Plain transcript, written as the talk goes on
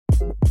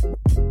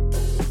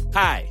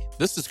Hi,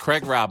 this is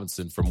Craig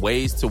Robinson from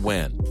Ways to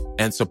Win,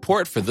 and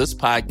support for this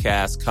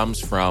podcast comes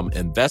from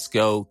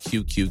Invesco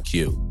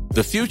QQQ.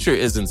 The future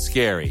isn't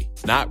scary.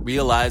 Not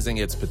realizing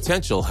its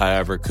potential,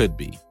 however, could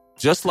be.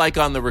 Just like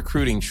on the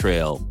recruiting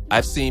trail,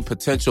 I've seen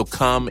potential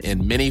come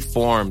in many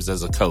forms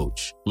as a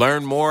coach.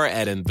 Learn more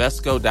at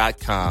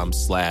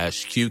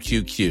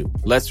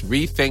Invesco.com/QQQ. Let's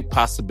rethink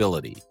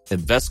possibility.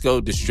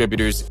 Invesco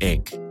Distributors,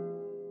 Inc.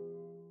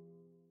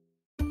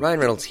 Ryan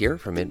Reynolds here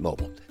from Mint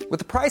Mobile. With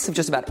the price of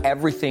just about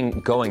everything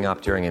going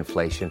up during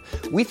inflation,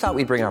 we thought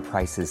we'd bring our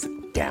prices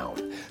down.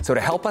 So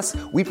to help us,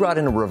 we brought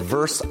in a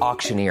reverse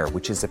auctioneer,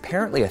 which is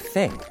apparently a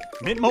thing.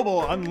 Mint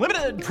Mobile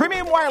Unlimited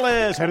Premium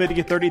Wireless. How to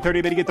get 30,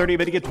 30, bit to get 30,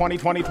 bit to get 20,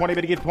 20, 20,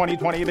 bit to get 20,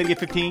 20, bit to get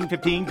 15,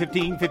 15,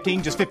 15,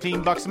 15, just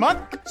 $15 a month?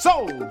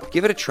 Sold!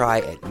 Give it a try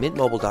at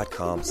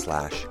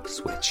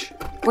mintmobile.com/switch.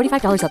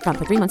 $45 up front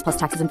for 3 months plus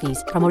taxes and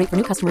fees. Promo rate for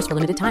new customers for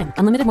limited time.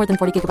 Unlimited more than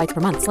 40 gigabytes per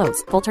month.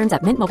 Slows full terms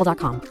at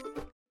mintmobile.com.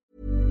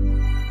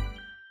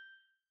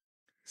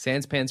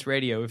 Sans Pants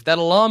Radio. If that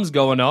alarm's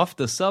going off,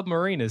 the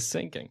submarine is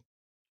sinking.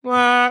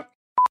 Before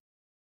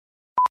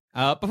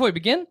we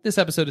begin, this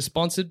episode is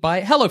sponsored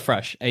by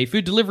HelloFresh, a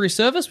food delivery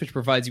service which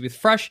provides you with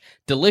fresh,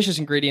 delicious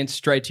ingredients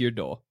straight to your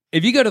door.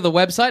 If you go to the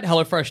website,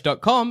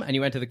 hellofresh.com, and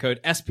you enter the code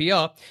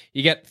SPR,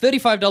 you get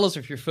 $35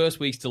 off your first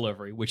week's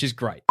delivery, which is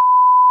great.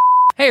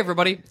 Hey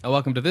everybody, and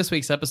welcome to this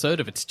week's episode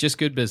of It's Just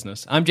Good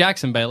Business. I'm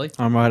Jackson Bailey.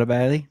 I'm Ryder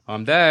Bailey.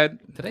 I'm Dad.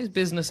 Today's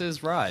business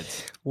is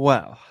rides.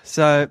 Well,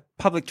 so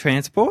public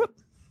transport.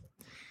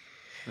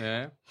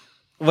 Yeah.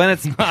 When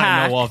it's packed,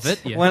 I know of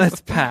it, yeah. When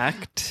it's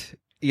packed,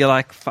 you're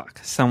like, fuck,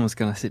 someone's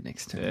going to sit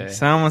next to me. Yeah.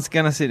 Someone's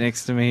going to sit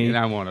next to me. You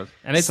don't want it.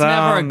 And it's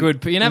never a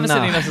good... You're never no.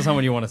 sitting next to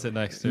someone you want to sit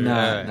next to.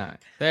 No.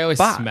 They always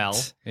But smell.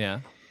 Yeah.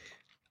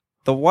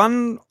 The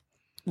one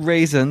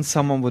reason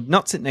someone would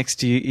not sit next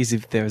to you is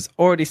if there is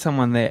already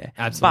someone there.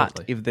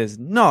 Absolutely. But if there's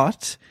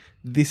not,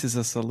 this is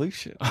a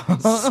solution.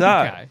 So,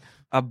 Okay.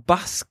 a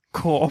bus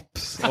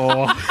corpse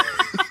or...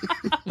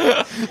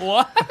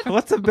 What?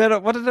 What's a better...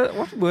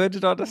 What word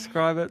did I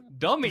describe it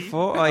Dummy.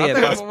 before? Oh,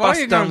 yeah,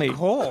 bus dummy.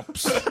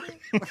 Corpse?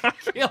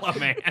 Killer,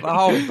 man. The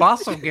whole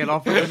bus will get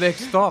off at the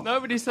next stop.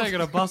 Nobody's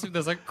taking a bus if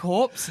there's a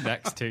corpse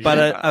next to you.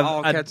 But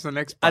I'll catch the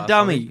next bus. a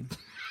dummy.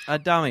 A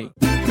dummy.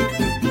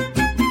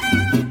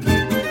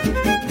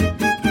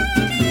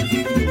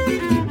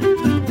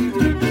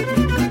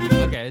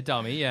 Okay, a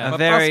dummy, yeah. A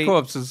Bus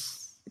corpse is...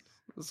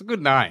 It's a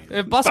good name.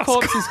 Bus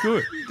corpse is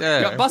good.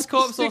 Yeah. Bus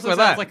corpse Stick also with sounds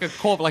that. like a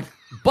corpse, like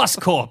bus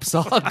corpse.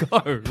 I'll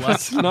go. Like,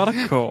 It's not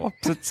a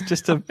corpse. It's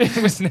just a... it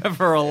was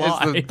never Is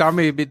alive. the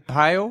dummy a bit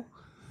pale?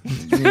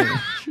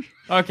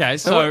 Okay,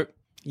 so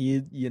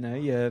You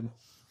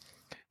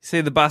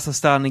see the bus is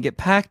starting to get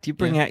packed. You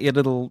bring out your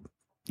little,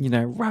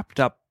 wrapped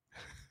up,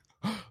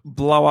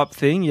 blow up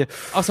thing. You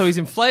he's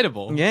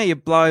inflatable. you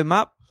blow him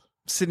up,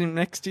 sit him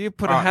next to you,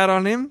 put a Right. hat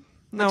on him.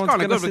 No It's one's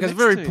kind going of to good sit because next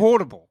very to you.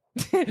 portable.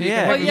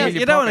 Yeah, Well, yeah,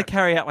 you don't want to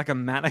carry out like a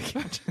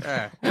mannequin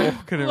Yeah.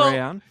 walking Well,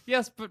 around.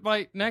 yes, but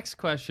my next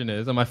question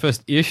is, and my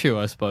first issue,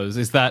 I suppose,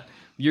 is that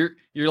you're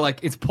like,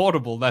 it's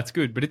portable, that's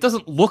good, but it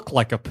doesn't look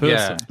like a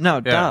person. Yeah. No,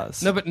 it Yeah.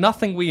 does. No, but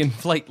nothing we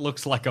inflate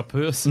looks like a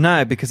person.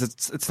 No, because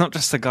it's not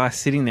just a guy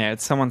sitting there.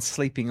 It's someone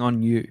sleeping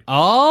on you.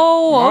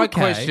 Oh, My okay.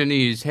 question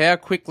is, how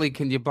quickly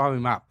can you blow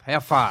him up? How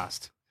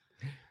fast?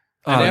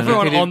 And Oh,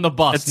 everyone look at him. on the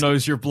bus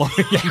knows you're blowing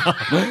it up.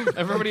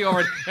 Everybody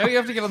already... Now you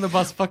have to get on the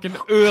bus fucking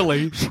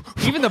early.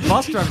 Even the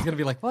bus driver's going to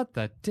be like, what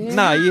the damn?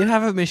 No, you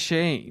have a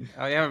machine.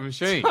 Oh, you have a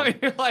machine. So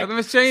you're like, So the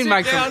machine sit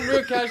makes down them-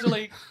 real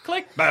casually,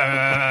 click.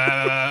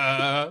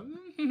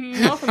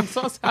 Nothing's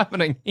what's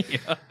happening here.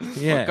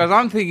 Yeah. Because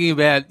I'm thinking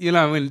about,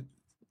 when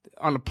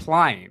on a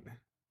plane,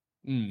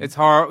 it's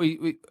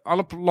horrible. On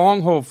a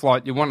long haul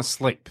flight, you want to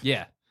sleep,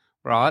 Yeah.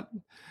 right?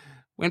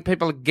 When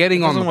people are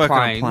getting It on doesn't the work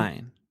plane, on a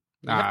plane.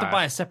 You have to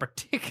buy a separate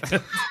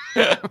ticket.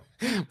 But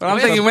I'm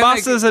Wait, thinking when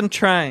Buses and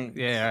trains.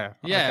 yeah,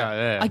 Yeah,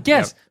 okay, yeah, I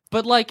guess. yep.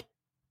 But like,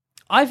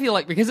 I feel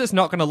like because it's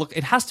not going to look,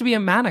 it has to be a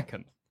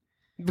mannequin.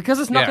 Because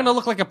it's not Yeah. going to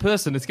look like a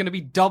person, it's going to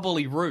be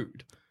doubly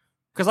rude.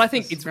 Because I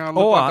think it's gonna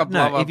look Or, like a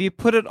no, blow-up. if you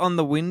put it on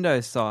the window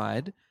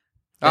side,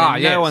 then Ah, no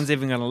yes. one's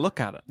even going to look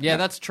at it. yeah,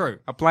 that's true.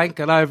 a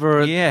blanket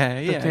over it, Yeah,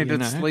 pretend you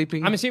it's know.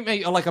 sleeping. I'm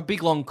assuming like a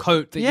big long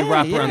coat that Yeah, you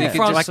wrap yeah. around You the could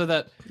front just- so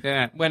that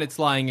yeah, when it's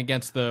lying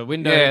against the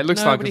window, yeah, it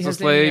looks like nobody it's has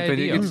asleep, any and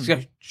you idea. can just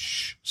go,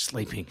 shh,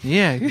 sleeping.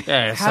 Yeah.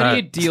 Yeah, How so- do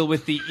you deal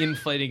with the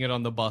inflating it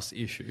on the bus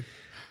issue?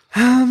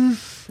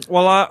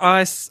 Well,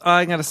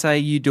 I'm going to say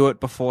you do it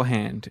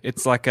beforehand.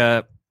 It's like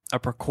a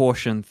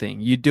precaution thing.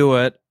 You do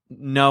it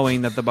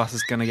knowing that the bus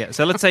is going to get...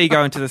 So let's say you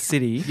go into the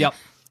city. Yep.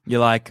 You're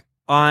like,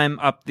 I'm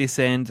up this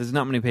end. There's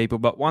not many people,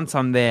 but once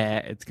I'm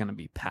there, it's going to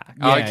be packed.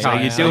 Yeah, Okay, so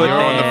you yeah. do it you're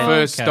on the there.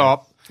 first Okay.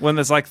 stop. When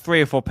there's like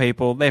 3 or 4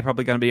 people, they're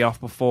probably going to be off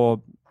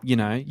before, you're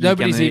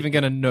Nobody's gonna- even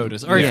going to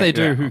notice. Or if Yeah. they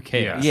do, Yeah. who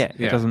cares? Yeah,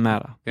 Yeah. it doesn't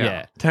matter.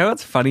 Yeah. Tell you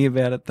what's funny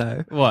about it,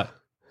 though? What?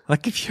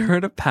 Like if you're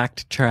in a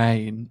packed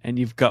train and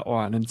you've got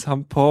one and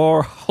some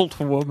poor old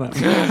woman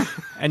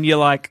and you're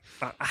like,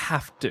 I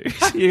have to.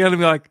 You're going to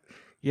be like,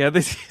 Yeah,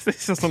 this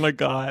isn't a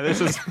guy. This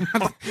is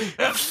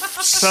I'm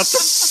so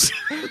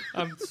sorry.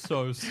 I'm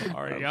so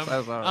sorry.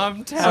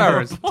 I'm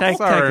terrible. Take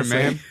Sorry, a seat.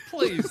 man.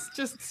 Please,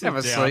 just sit Have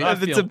a down. seat. I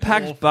It's feel a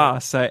packed awful.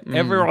 bus, so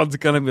everyone's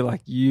going to be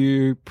like,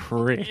 you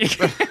prick.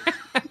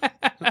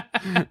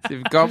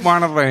 You've got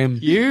one of them.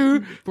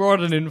 You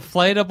brought an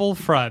inflatable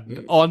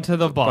friend onto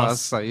the Bus,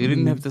 bus. so you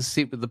didn't have to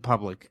sit with the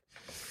public.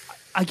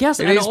 I guess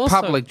It and is also,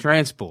 public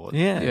transport.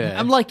 Yeah.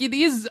 I'm like, it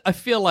is. I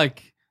feel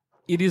like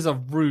it is a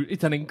rude.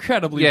 It's an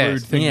incredibly Yes.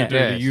 rude thing Yeah. to do.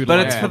 Yes. To utilize.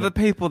 But it's Yeah. for the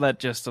people that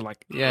just are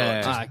like,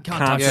 Yeah. I can't can't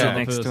touch sit the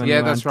next to person. anyone.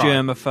 Yeah, that's right.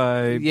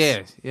 Germaphobes.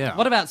 Yes, yeah.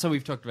 What about? So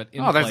we've talked about.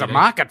 Oh, there's a inflating.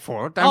 market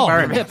for it. Don't Oh,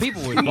 worry yeah, about it.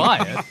 people would buy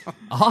it.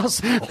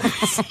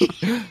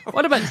 Arseholes.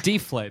 What about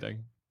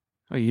deflating?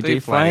 Well, you Deflate.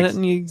 deflate it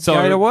and you So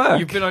go to work.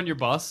 you've been on your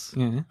bus.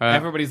 Yeah.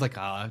 Everybody's like,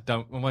 I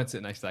won't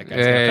sit next to that guy.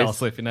 So Yes. I fell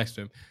asleep next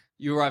to him.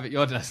 You arrive at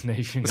your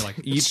destination. You're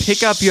like, You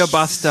pick up your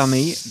bus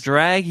dummy,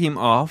 drag him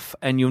off,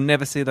 and you'll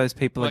never see those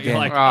people like, again. you're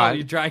like, Right. oh,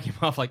 you drag him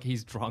off like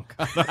he's drunk.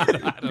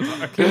 I don't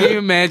know. Can you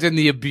imagine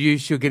the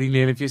abuse you're getting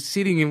then if you're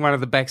sitting in one of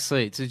the back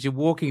seats as you're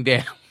walking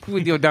down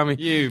with your dummy?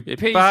 You piece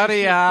of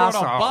buddy shit, brought a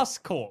arsehole. bus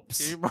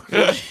corpse.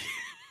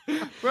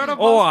 Brought a bus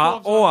Or-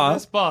 corpse or- on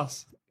this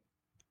bus.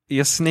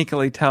 You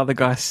sneakily tell the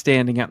guy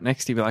standing up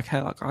next to you, be like, hey,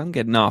 look, I'm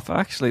getting off.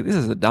 Actually, this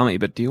is a dummy,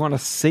 but do you want a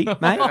seat,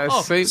 mate? A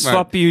seat, mate.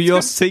 Swap you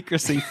your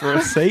secrecy for a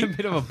A seat.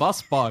 bit of a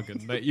bus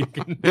bargain that you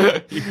can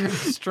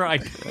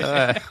strike.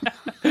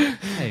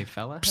 Hey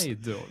fella, how you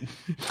doing?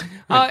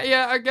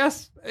 Yeah, I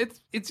guess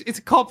it's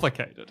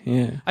complicated.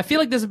 Yeah. I feel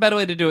like there's a better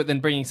way to do it than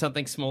bringing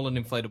something small and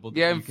inflatable. that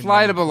Yeah, you can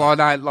inflatable I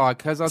don't like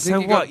because I think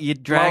So you what, got you're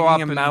blow up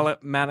dragging a and-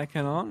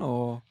 mannequin on,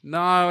 or? No,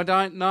 I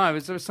don't know.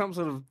 Is there some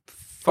sort of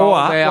fold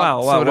out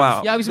wow, sort wow.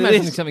 of Yeah, I was It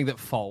imagining is- something that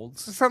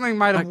folds. something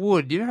made of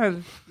wood? You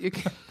know, you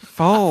can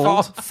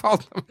Fold?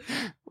 fold them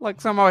like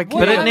some IKEA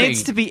But it thing.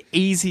 needs to be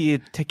easier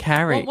to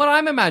carry. Well, what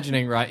I'm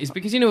imagining, right, is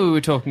because we were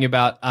talking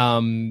about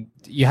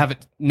you have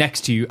it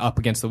next to you up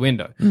against the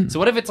window. So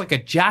what if it's like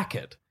a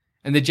jacket,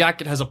 and the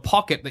jacket has a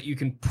pocket that you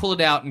can pull it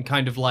out and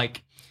kind of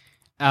like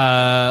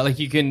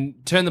you can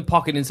turn the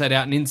pocket inside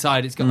out, and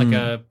inside it's got like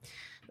a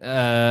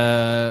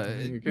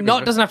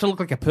not doesn't have to look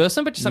like a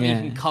person, but just something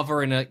Yeah. you can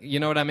cover in a. You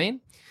know what I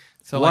mean?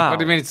 So Wow. What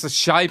do you mean? It's the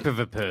shape of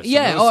a person.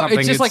 yeah, or or something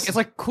it's just like it's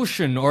like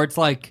cushion, or it's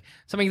like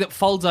something that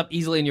folds up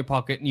easily in your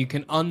pocket, and you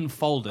can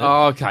unfold it.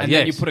 Oh, okay, and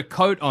then you yes. put a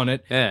coat on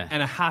it, Yeah.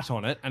 and a hat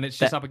on it, and it's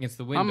just up against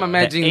the window. I'm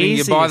imagining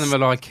you buy them easiest- at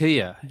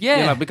IKEA. Yeah.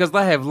 You know, because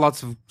they have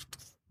lots of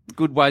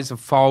good ways of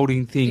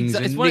folding things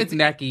It's and one- it's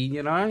knick-knacky,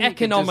 you know? You could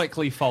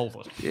economically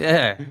folded. just-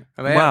 yeah.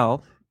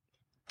 Well,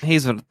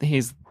 here's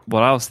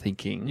what I was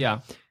thinking. Yeah.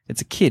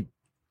 It's a kid.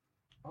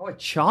 Oh, a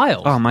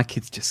child. Oh, my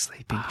kid's just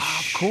sleeping.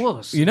 Of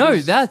course. You know,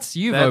 you've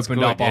opened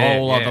good. up a Yeah,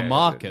 whole yeah, other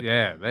market.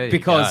 Yeah, there you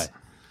Because go.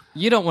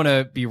 you don't want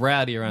to be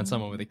rowdy around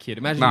someone with a kid.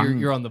 Imagine No.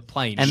 you're on the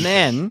plane. And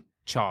then,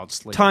 Child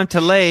sleep. time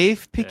to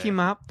leave, pick him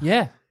up,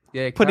 yeah,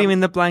 Yeah, put come- him in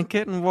the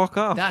blanket, and walk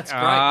off. that's great.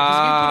 Because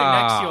if you put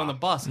him next to you on the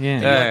bus, Yeah.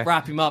 and you Yeah. like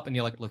wrap him up, and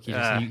you're like, look,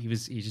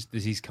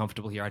 he's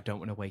comfortable here. I don't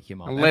want to wake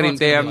him up. And let him Everyone's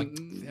down. gonna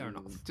be like, fair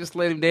enough. Just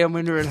let him down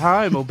when you're at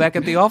home or back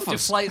at the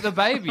office. Deflate the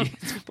baby.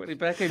 Put him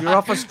back in your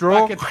office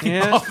drawer. Back at the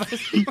Yeah.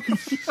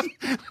 office.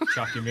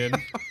 Chuck him in.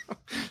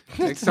 Next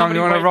time Somebody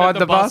you want to waiting at ride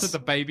the bus. with the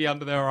baby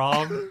under their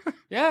arm.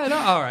 Yeah, no,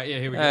 all right, yeah,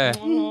 here we go. Yeah.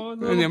 Oh, little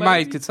And your baby.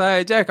 mate could say,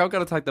 hey, Jack, I've got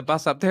to take the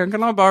bus up there.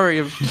 Can I borrow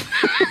you?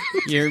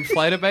 You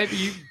inflate a baby,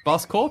 you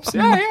bus corpse?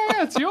 Yeah,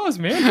 it's yours,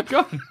 man.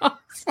 Go on.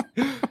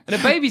 And a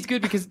baby's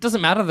good because it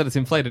doesn't matter that it's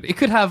inflated. It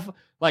could have,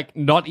 like,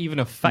 not even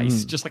a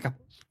face, just like a...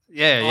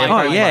 Yeah,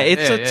 Oh yeah,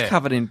 it's yeah.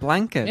 covered in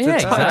blankets. Yeah,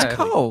 it's exactly.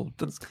 cold.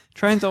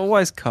 Trains are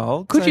always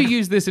cold. Could so- you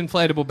use this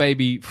inflatable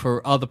baby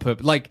for other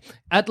purpose? Like,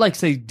 at, like,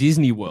 say,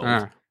 Disney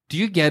World, do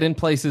you get in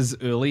places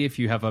early if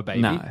you have a baby?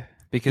 No,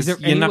 because Is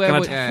there you're not anywhere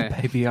going to where- take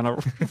a baby on a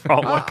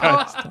roller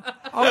coaster.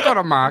 I've got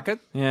a market.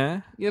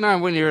 Yeah, You know,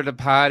 when you're at a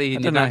party I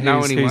and you don't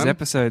know anyone. whose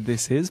episode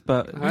this is,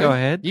 but go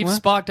ahead. You've What?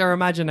 sparked our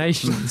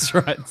imaginations,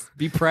 right?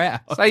 Be proud.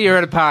 Say you're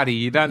at a party,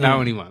 you don't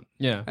know anyone.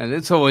 Yeah. And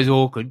it's always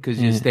awkward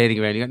because you're standing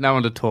around, you got no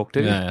one to talk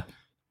to. Yeah.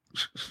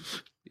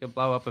 You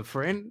blow up a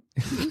friend.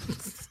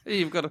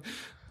 You've got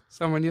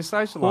someone you're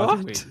socialising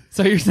What? with.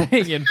 So you're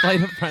saying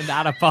inflate a friend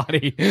at a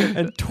party.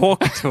 And talk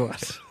to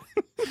it.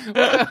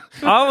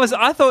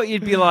 I thought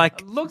you'd be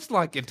like, Looks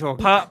like you're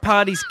talking.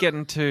 party's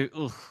getting to.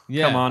 Ugh,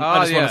 Yeah. Come on, Oh, I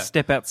just want yeah. to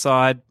step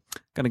outside.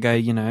 Gonna go,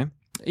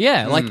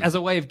 Yeah, like as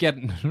a way of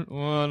getting.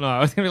 Well,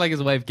 no, it's gonna be like as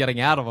a way of getting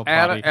out of a Out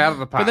party. of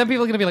the party. But then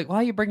people are gonna be like, "Why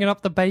are you bringing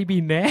up the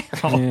baby now?"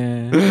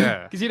 Yeah.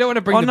 Yeah. Because you don't want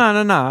to bring. Oh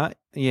the, no.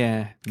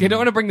 Yeah. You don't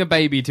want to bring the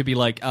baby to be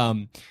like,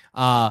 I'm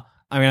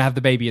gonna have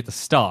the baby at the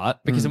start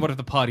because then what if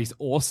the party's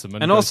awesome?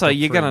 And goes also, for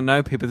you're free? gonna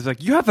know people. It's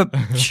like, you have a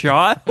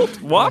child?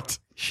 What?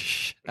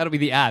 Shh. That'll be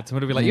the ad.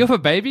 Someone will be like, "You have a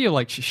baby?" You're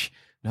like, "Shh."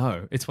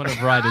 No, it's one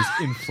of Ryder's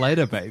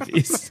inflator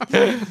babies.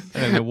 And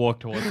then they'll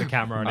walk towards the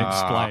camera and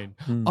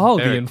explain. Oh,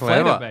 the Very inflator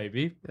clever.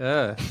 baby.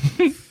 Yeah.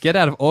 Get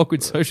out of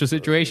awkward social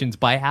situations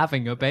by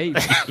having a baby.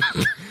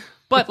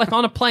 But like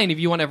on a plane, if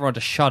you want everyone to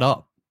shut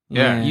up,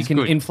 Yeah. you it's can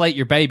good. inflate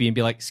your baby and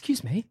be like,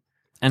 "Excuse me,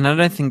 And I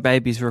don't think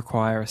babies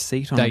require a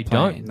seat on They a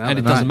plane. don't, and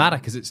it doesn't matter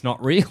because it's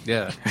not real.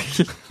 Yeah.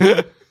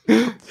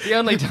 The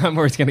only time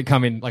where it's going to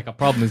come in like a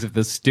problem is if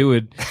the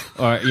steward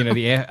or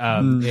the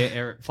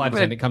air flight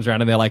attendant comes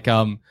around and they're like,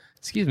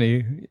 "Excuse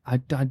me, I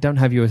don't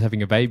have you as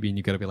having a baby," and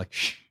you got to be like,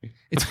 "Shh,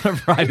 it's one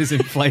of Ryder's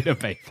inflator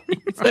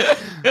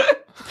babies."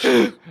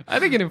 I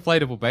think an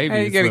inflatable baby.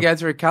 Hey, you is got to the- go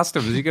through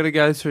customs. You got to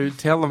go through.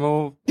 Tell them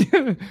all. It's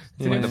an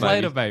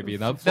inflator baby.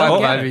 They'll Well,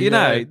 get it.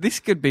 baby. This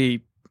could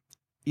be,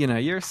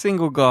 you're a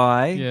single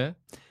guy. Yeah.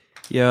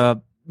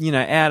 You're,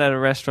 out at a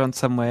restaurant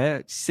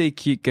somewhere. See a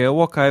cute girl,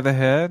 walk over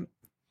her.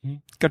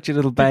 Got your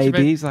little Got your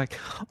baby. He's like,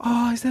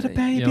 "Oh, is that a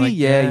baby?" You're like,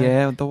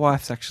 yeah. The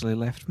wife's actually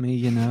left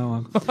me.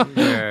 Another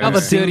I'm dirty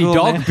single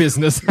dog now.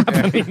 business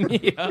happening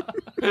here.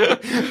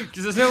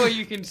 Because there's no way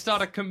you can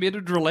start a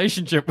committed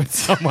relationship with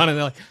someone and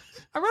they're like,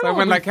 I remember So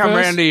when they come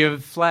first- round to your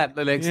flat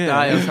the next Yeah.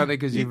 day or something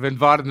because you've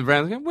invited them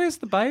around, they go, "Where's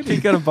the baby?"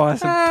 You got to buy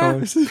some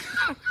toys.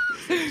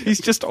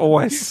 He's just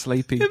always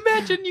sleeping.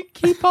 Imagine you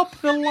keep up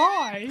the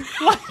lie.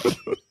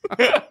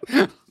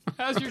 Like,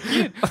 how's your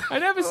kid? I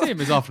never see him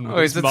as often with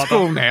Oh, his he's at mother.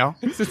 school now.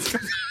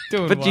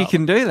 Doing But you well.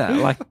 can do that.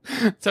 Like,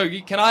 So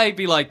can I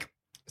be like,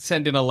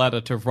 send in a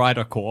letter to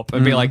Ryder Corp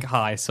and be like,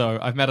 "Hi, so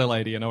I've met a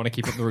lady and I want to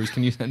keep up the rules.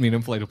 Can you send me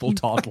an inflatable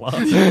toddler?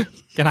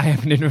 Can I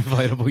have an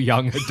inflatable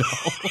young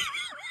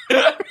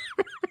adult?"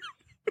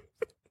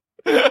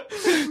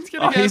 It's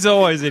gonna go- he's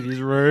always in his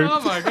room. Oh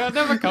my god,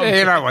 never comes. Yeah,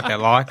 you know what they're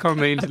like on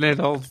the internet.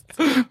 Oh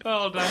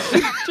no!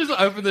 Just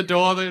open the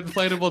door. The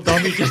inflatable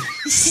dummy just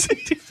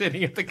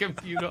sitting at the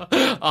computer,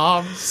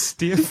 arms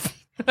stiff.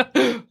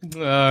 Come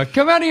out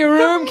of your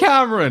room,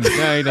 Cameron. No,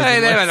 he doesn't.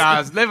 Hey, never listen.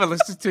 knows. Never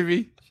listen to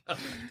me.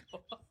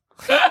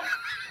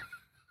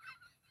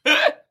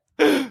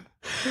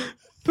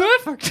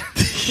 Perfect.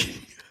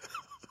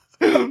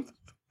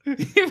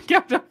 You've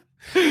kept up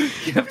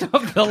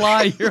the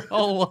lie your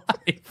whole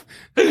life.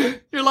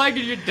 You're like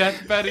in your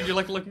deathbed and you're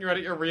like looking around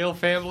at your real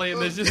family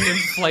and there's just an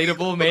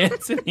inflatable man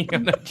sitting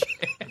on a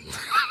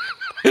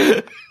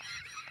chair.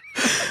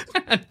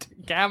 And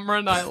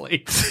Cameron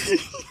Knightley.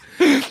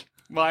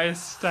 My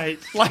estate.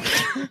 Like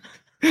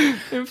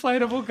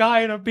inflatable guy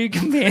in a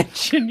big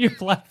mansion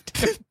you've left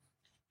him.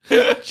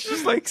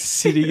 Just like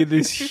sitting in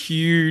this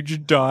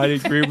huge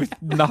dining room with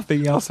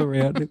nothing else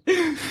around him.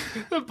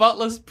 The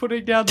butler's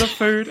putting down the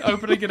food,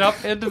 opening it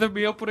up, end of the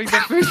meal, putting the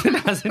food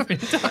that hasn't been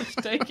touched,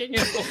 taking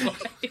it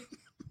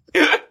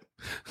away.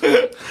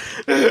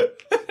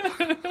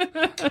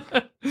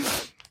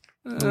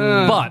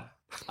 But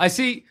I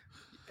see,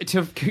 to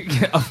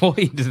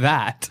avoid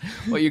that,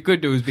 what you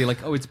could do is be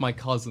like, "Oh, it's my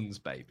cousin's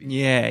baby."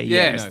 Yeah,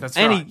 Yes, no. that's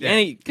any, right, yeah.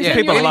 Any, because Yeah,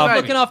 people When love I'm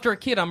it. looking after a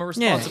kid, I'm a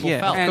responsible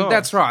yeah. fella. And course.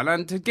 that's right.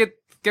 And to get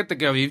the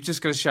girl, you've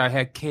just got to show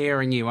how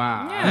caring you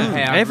are.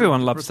 Yeah. How-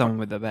 Everyone loves someone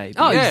with a baby.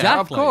 Oh, Yeah,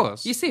 exactly. of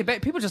course. You see,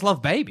 people just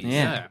love babies.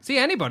 Yeah. See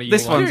anybody.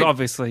 This you like. one's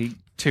obviously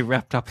too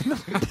wrapped up in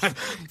the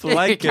You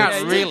blanket.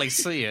 can't really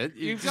see it.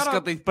 You've just gotta-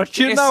 got the. But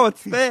you know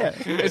it's there.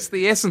 It's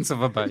the essence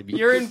of a baby.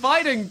 You're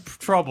inviting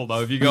trouble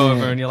though if you go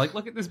over and you're like,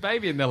 "Look at this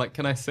baby," and they're like,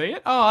 "Can I see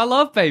it?" "Oh, I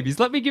love babies.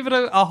 Let me give it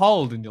a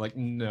hold." And you're like,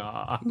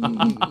 "Nah."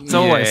 It's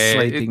always Yeah,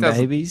 sleeping it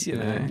doesn't- babies, you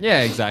know.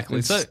 Yeah, exactly.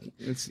 It's, So it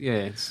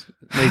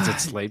needs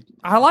its sleep.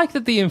 I like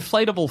that the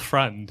inflatable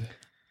friend,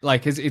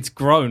 like, it's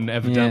grown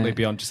evidently Yeah.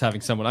 beyond just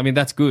having someone. I mean,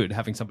 that's good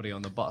having somebody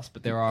on the bus,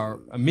 but there are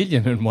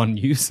 1,000,001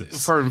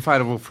 uses For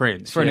inflatable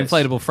friends. for an yes.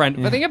 inflatable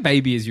friend. I think a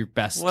baby is your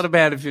best. What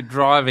about if you're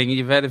driving and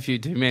you've had a few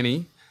too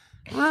many?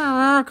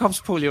 Cops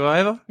pull you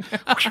over.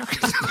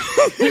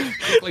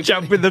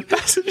 Jump in the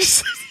passenger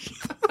seat.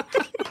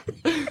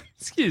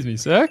 Excuse me,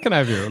 sir. Can I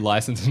have your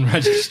license and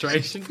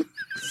registration?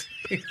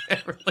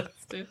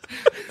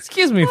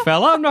 Excuse me,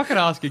 fella. I'm not going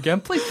to ask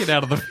again. Please get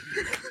out of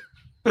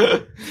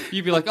the.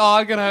 You'd be like, "Oh,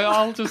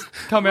 I'll just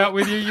come out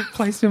with you." You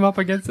place him up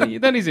against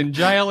it. Then he's in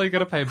jail. You got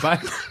to pay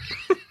back.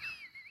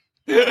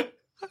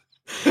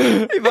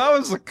 If I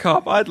was a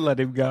cop, I'd let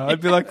him go.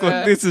 I'd be like,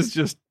 "Look, this is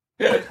just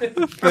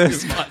the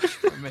first." Too much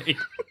for me.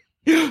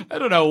 I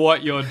don't know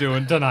what you're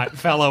doing tonight,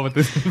 fella, with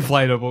this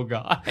inflatable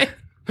guy.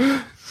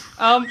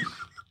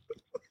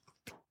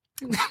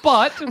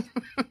 But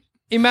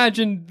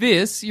imagine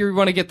this: you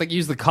want to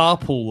use the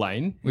carpool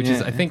lane, which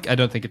is, I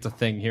don't think it's a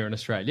thing here in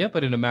Australia,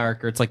 but in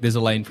America, it's like there's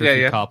a lane for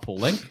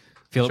carpooling.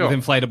 Fill it with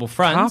inflatable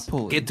friends.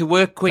 Carpool. Get to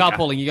work quicker.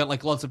 Carpooling, you got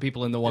like lots of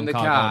people in the one In the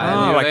car. car.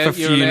 going. Oh, like for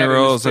You're allowed in a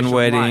funerals and special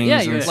weddings. plane. Yeah,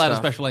 and you're allowed a stuff.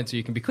 special lane so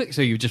you can be quick.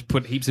 So you just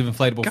put heaps of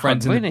inflatable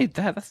friends in we the... need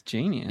that. That's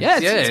genius. Yeah,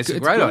 It's a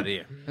great good.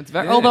 idea. It's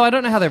very, although I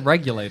don't know how they're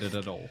regulated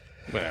at all.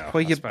 Well,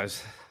 Well, I you-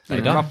 suppose They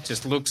the don't. cop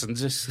just looks and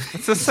just.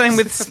 It's the same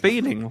with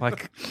speeding.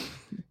 Like,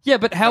 Yeah,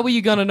 but how are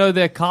you going to know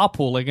they're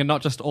carpooling and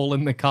not just all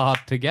in the car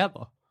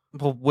together?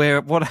 well,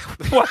 what?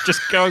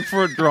 Just going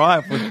for a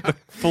drive with the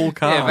full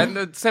car. Yeah, but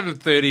at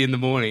 7:30 in the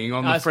morning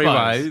on the I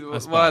freeway,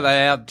 suppose. why are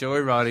they out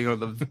joyriding on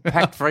the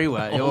packed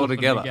freeway all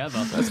together?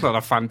 together. That's not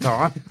a fun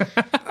time.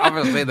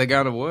 Obviously, they're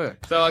going to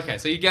work. So, okay,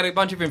 so you get a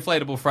bunch of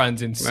inflatable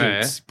friends in suits,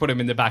 Yeah. put them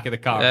in the back of the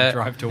car Yeah. and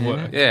drive to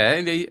work. Yeah,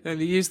 and you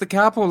use the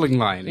carpooling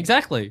lane.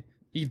 Exactly.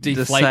 You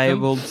deflate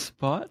Disabled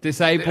spot.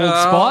 Disabled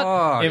Oh,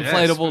 spot. yes,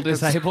 Inflatable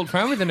because- disabled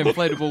friend with an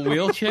inflatable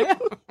wheelchair.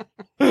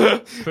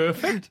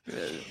 Perfect.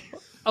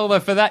 Although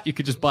for that, you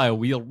could just buy a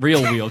real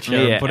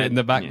wheelchair Yeah, and put it in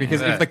the back, yeah.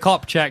 because if the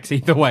cop checks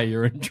either way,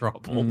 you're in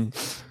trouble.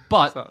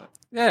 But,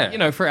 Yeah. you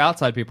know, for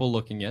outside people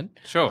looking in,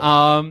 Sure.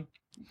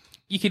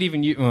 you could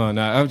even use... Oh,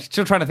 no. I'm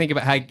still trying to think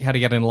about how to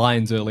get in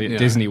lines early at Yeah.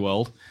 Disney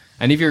World.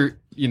 And if you're,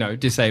 you know,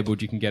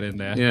 disabled, you can get in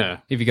there. Yeah.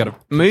 If you got a...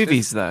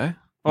 Movies, though.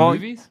 Well,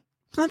 Movies?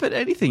 No, but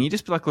anything. You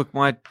just be like, look,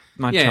 my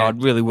Yeah.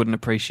 child really wouldn't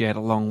appreciate a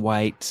long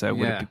wait, so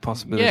would Yeah. it be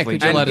possible Yeah, if we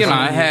could you And, let you us know,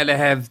 know? how to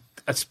have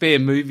a spare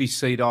movie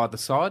seat either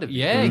side of you.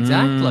 Yeah,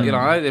 exactly. You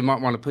know, they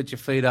might want to put your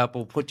feet up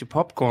or put your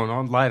popcorn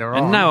on later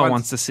on. And no one Once-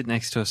 wants to sit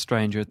next to a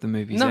stranger at the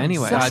movies No,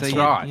 anyway. that's so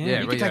right, You,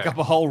 yeah. You could Yeah. take up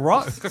a whole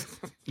row.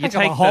 you Take up a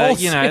take whole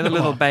the, you know, the cinema.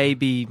 little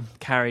baby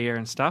carrier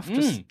and stuff.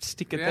 Just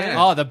stick it Yeah. there.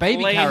 Oh, the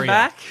baby Lean carrier.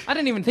 back. I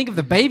didn't even think of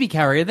the baby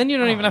carrier. Then you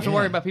don't even have to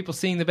worry about people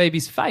seeing the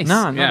baby's face.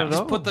 No, not Yeah. at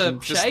Just all. put the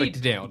Just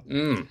shade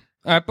down.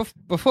 All right,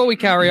 before we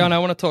carry on, I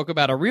want to talk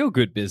about a real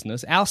good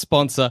business, our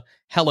sponsor,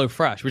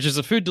 HelloFresh, which is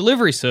a food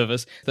delivery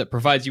service that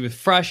provides you with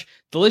fresh,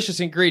 delicious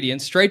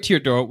ingredients straight to your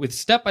door with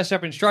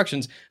step-by-step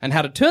instructions on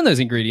how to turn those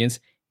ingredients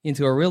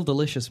into a real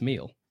delicious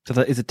meal.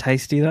 So is it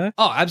tasty though?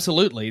 Oh,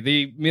 absolutely.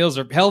 The meals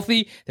are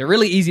healthy, they're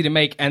really easy to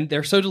make, and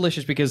they're so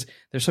delicious because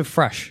they're so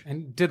fresh.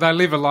 And did they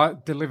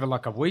deliver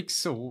like a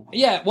week's or?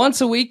 Yeah,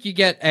 once a week you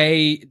get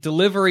a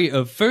delivery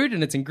of food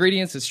and its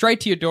ingredients. It's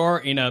straight to your door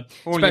in a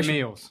All special-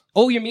 your meals.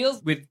 All your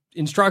meals with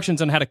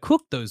instructions on how to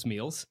cook those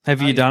meals.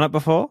 Have you done it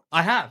before?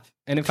 I have,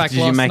 and in fact, Did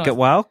you last make night- it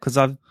well? Because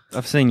I've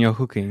seen your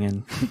cooking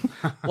and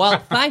Well,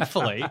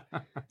 thankfully,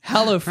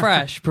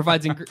 HelloFresh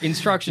provides You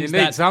instructions need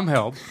that some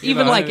help. you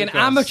even know, like an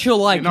because amateur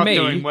like you're not me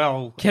doing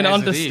well can as it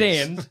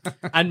understand is.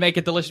 and make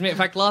a delicious meal. In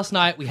fact, last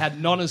night we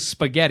had Nonna's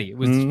spaghetti. It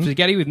was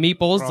spaghetti with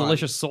meatballs,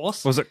 delicious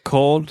sauce. was it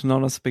called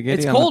Nonna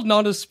Spaghetti? It's called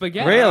Nonna's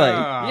spaghetti. Really?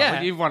 Ah, Yeah.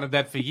 well, you've wanted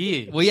that for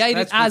years. We ate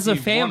That's it as what a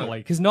you've family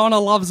wanted. because Nonna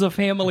loves a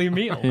family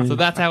meal, so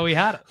that's how we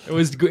had it.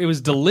 It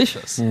was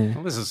delicious.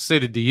 Well, this is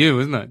suited to you,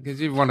 isn't it?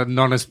 Because you've wanted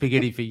Nonna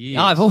spaghetti for years.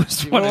 I've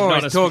always You've wanted always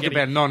Nonna talked spaghetti.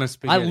 about Nonna I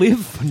spaghetti.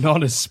 live for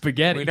Nonna's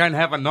spaghetti. We don't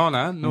have a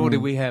Nonna, nor do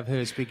we have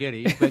her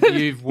spaghetti, but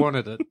you've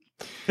wanted it.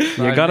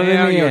 You got it in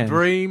now the your end.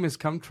 dream has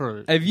come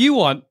true. If you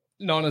want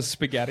Nonna's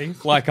spaghetti,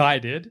 like I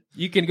did,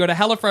 you can go to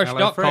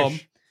HelloFresh.com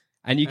HelloFresh.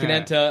 and you can Yeah.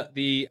 enter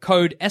the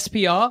code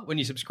SPR when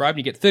you subscribe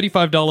and you get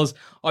 $35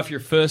 off your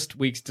first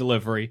week's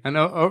delivery. And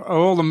are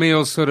all the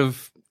meals sort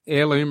of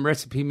heirloom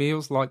recipe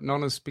meals like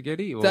Nonna's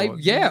spaghetti? Or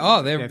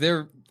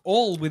They're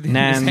all within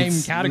the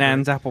same category.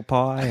 Nan's apple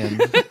pie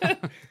and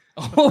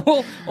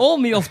all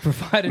meals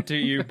provided to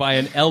you by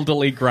an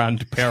elderly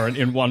grandparent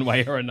in one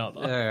way or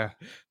another. Yeah.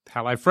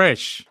 Hello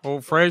Fresh.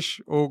 All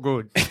fresh, all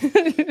good.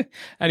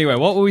 Anyway,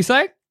 what were we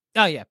saying?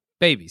 Oh, yeah,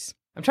 babies.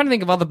 I'm trying to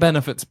think of other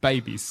benefits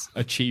babies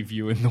achieve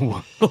you in the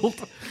world.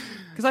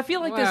 Because I feel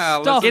like Well,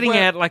 there's stuff getting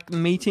where- out like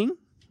meeting.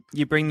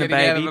 You bring the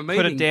Getting out baby, of a put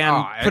it meeting. down,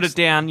 Oh, put it excellent.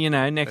 down, you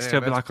know, next to Yeah,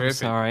 it, be that's like, I'm perfect.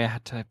 sorry, I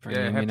had to bring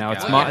Yeah, him, have you to know,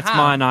 go. it's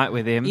my night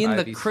with him. in the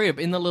Babies. crib,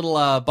 in the little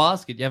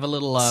basket, you have a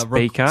little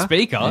Speaker.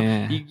 speaker.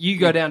 Yeah. You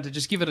go down to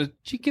just give it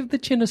you give the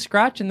chin a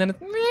scratch, and then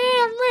it's meh,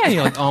 meh.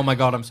 You're like, oh my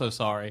god, I'm so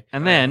sorry.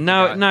 And then,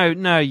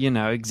 no, you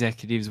know,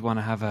 executives want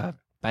to have a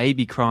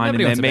baby crying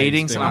Nobody in wants their a baby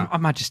meetings. screaming. I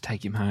might just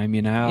take him home,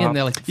 you know. Yeah, and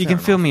they're like, you fair can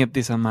fill me up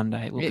this on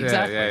Monday. We'll be-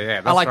 Exactly. yeah,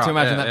 I like that's to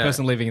right. imagine Yeah, that yeah.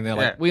 person leaving, and they're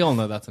like, Yeah. we all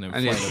know that's an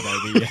And yeah.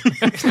 inflated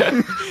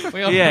baby.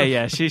 We all Yeah, know.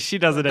 yeah, she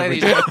does it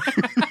every Then day.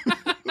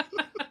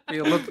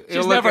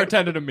 She's never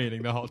attended a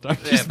meeting the whole time.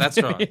 Yeah, She's that's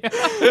been right.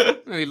 here.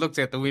 And he looks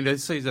out the window,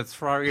 sees her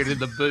throwing it in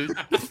the boot,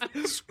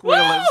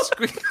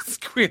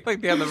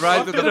 squealing down the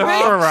road to the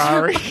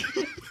Ferrari.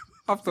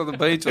 off to the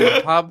beach or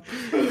the pub.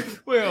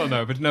 We all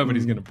know, but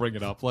nobody's going to bring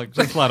it up. Like,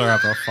 just let her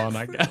have her fun,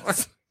 I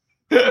guess.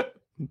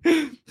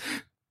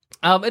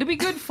 It'd be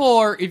good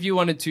for if you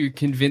wanted to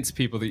convince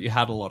people that you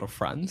had a lot of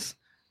friends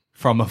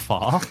from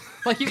afar.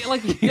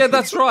 Yeah,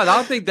 that's right.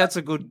 I think that's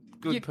a good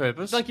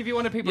purpose. Like if you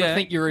wanted people to Yeah.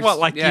 think you're What,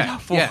 like Yeah, you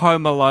full yeah.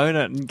 Home Alone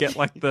it and get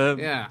like the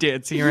Yeah.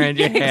 dancing around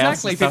your yeah,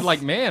 house? exactly. and People stuff?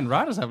 like, man,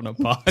 Ryder's having a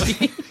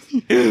party.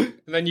 And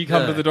then you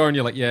come to Yeah. the door and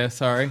you're like, yeah,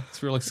 sorry,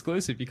 it's real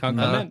exclusive. You can't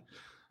come in.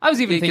 I was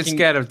even you could thinking,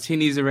 scatter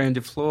tinnies around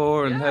your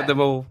floor and have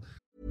them all.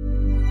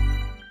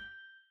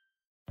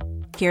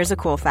 Here's a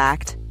cool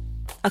fact.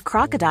 A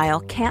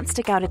crocodile can't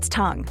stick out its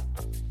tongue.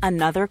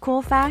 Another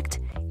cool fact,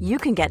 you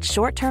can get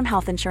short-term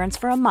health insurance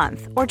for a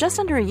month or just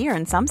under a year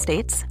in some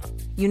states.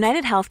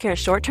 United Healthcare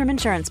short-term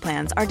insurance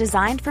plans are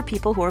designed for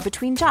people who are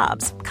between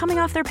jobs, coming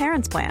off their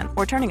parents' plan,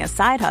 or turning a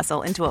side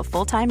hustle into a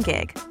full-time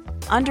gig.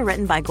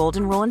 Underwritten by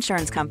Golden Rule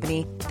Insurance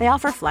Company, they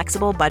offer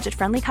flexible,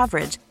 budget-friendly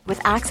coverage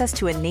with access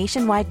to a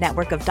nationwide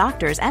network of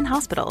doctors and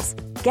hospitals.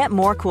 Get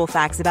more cool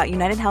facts about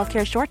United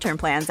Healthcare short-term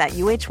plans at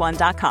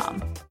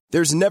uh1.com.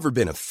 There's never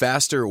been a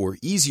faster or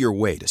easier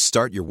way to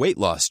start your weight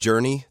loss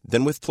journey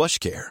than with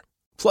PlushCare.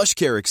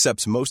 PlushCare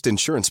accepts most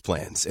insurance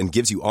plans and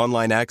gives you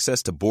online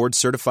access to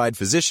board-certified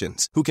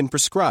physicians who can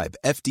prescribe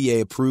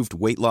FDA-approved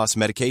weight loss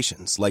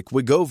medications like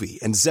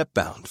Wegovy and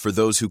Zepbound for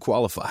those who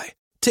qualify.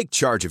 Take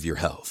charge of your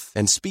health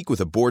and speak with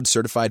a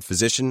board-certified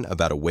physician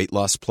about a weight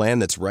loss plan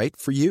that's right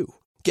for you.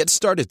 Get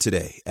started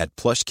today at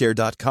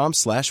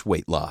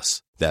plushcare.com/weight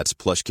loss. That's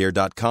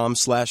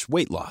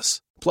plushcare.com/weight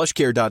loss.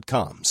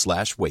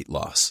 plushcare.com/weight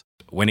loss.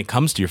 When it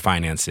comes to your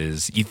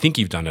finances, you think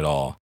you've done it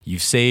all.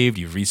 You've saved,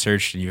 you've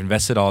researched, and you've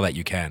invested all that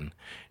you can.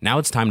 Now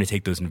it's time to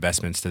take those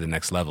investments to the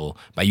next level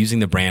by using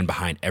the brand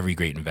behind every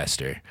great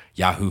investor,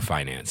 Yahoo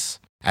Finance.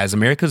 As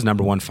America's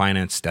 #1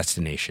 finance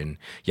destination,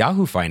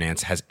 Yahoo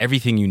Finance has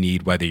everything you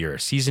need, whether you're a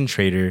seasoned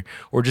trader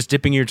or just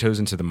dipping your toes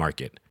into the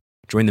market.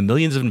 Join the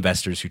millions of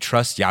investors who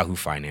trust Yahoo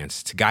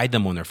Finance to guide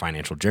them on their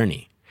financial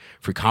journey.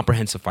 For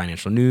comprehensive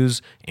financial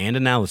news and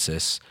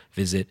analysis,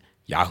 visit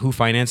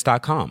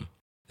yahoofinance.com,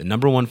 the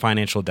 #1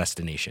 financial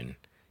destination,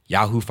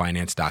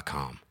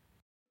 yahoofinance.com.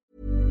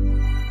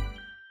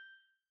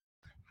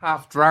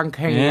 Half drunk,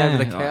 hanging over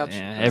the couch.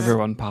 Yeah,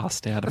 everyone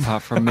passed out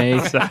apart from me.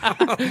 So.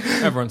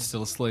 Everyone's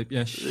still asleep.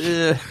 Yeah.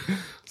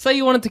 Say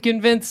you wanted to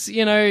convince,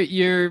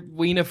 your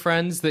wiener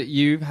friends that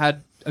you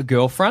had a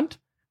girlfriend,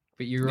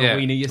 but you're a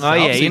wiener yourself. Oh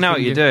yeah, so you know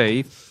what you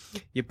do.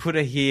 You put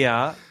her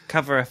here,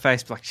 cover her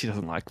face, like she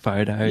doesn't like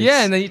photos.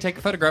 Yeah, and then you take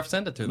a photograph,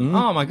 send it to them.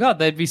 Oh my god,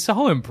 they'd be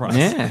so impressed.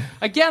 Yeah.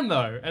 Again,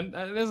 though, and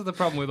this is the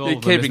problem with all You're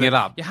of them. keeping it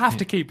up. You have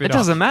to keep it up. It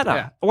doesn't matter.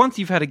 Yeah. Once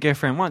you've had a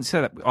girlfriend once,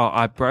 so that,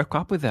 I broke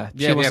up with her.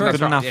 She wasn't that's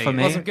good right. enough Yeah, for yeah.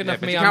 me. Wasn't good enough for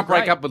But me. you I'm can't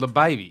break great. up with a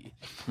baby.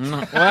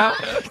 Well,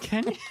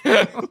 can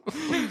you?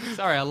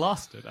 Sorry, I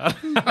lost it.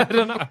 I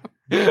don't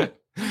know.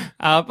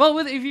 Well,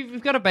 if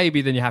you've got a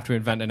baby, then you have to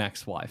invent an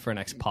ex-wife or an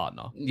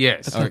ex-partner.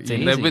 Yes. That's They're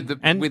easy. with them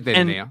and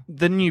now.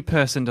 the new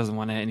person doesn't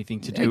want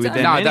anything to do with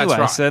Exactly. them No, anyway, that's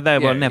right. so they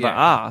will Yeah, never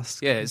yeah.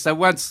 ask. Yeah,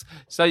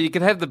 so you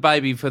can have the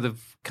baby for the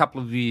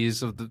couple of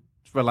years of the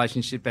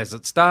relationship as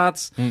it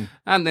starts,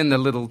 and then the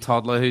little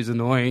toddler who's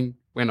annoying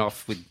went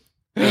off with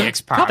the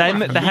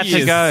ex-partner. They had to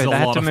Years go. is a They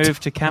had lot to of move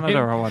to time. Canada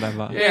or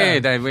whatever. Yeah,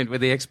 they went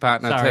with the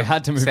ex-partner Sorry, I to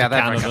had to move South to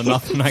Canada. Africa.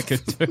 Nothing I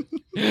could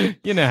do.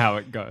 You know how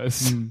it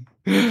goes.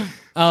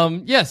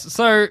 Yes,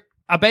 so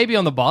a baby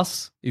on the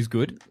bus is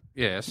good.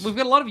 Yes. We've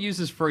got a lot of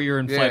uses for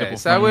your inflatable Yeah,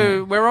 so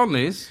phone. we're on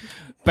this.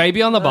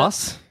 Baby on the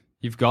bus,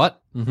 you've got.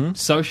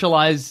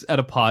 Socialize at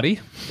a party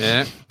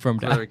Yeah. from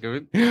dad. Very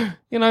good.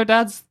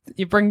 Dads,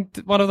 you bring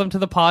one of them to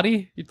the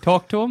party, you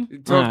talk to them.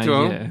 Talk to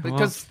Oh, him yeah.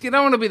 because you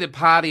don't want to be the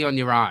party on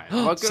your own.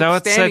 Like, So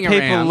standing people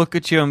around, look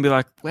at you and be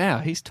like, "Wow,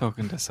 he's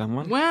talking to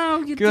someone." Well,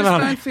 you Good just on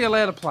don't him. feel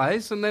out of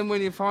place, and then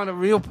when you find a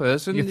real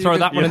person, You throw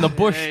that one in the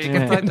bush to You get can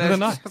that take into the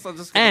that.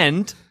 night.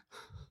 And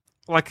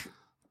like,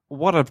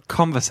 what a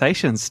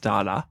conversation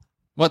starter!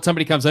 What,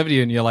 somebody comes over to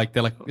you and they're like,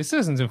 this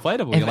person's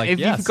inflatable. You're like, if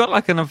yes. you've got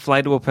like an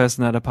inflatable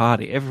person at a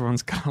party,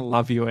 everyone's gonna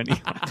love you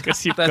anyway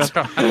because That's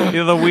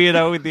you're the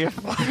weirdo with the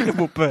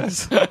inflatable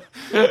person.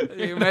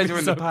 You imagine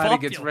when So the party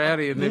gets popular.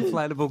 rowdy and the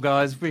inflatable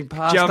guys being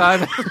passed Jump.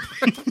 over.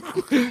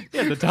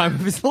 Yeah, the time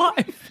of his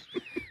life.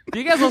 Do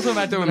you guys also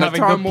imagine Doing them the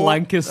having the time warp,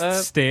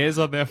 blankest stares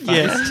on their face?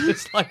 Yeah.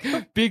 Just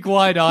like big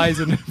wide eyes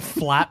and a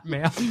flat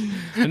mouth.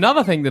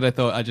 Another thing that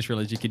I just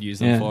realized you could use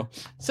them Yeah. for.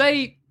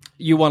 Say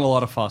you want a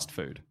lot of fast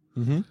food,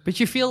 but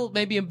you feel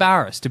maybe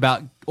embarrassed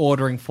about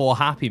ordering 4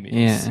 Happy Meals.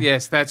 Yeah.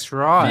 Yes, that's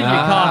right. In your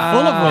car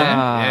full of them.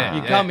 Yeah,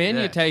 You yeah, come in,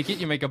 yeah. you take it,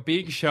 you make a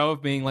big show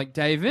of being like,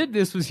 David,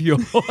 this was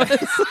yours.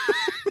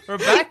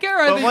 Rebecca,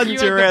 I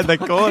think you had the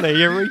corner,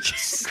 you reach.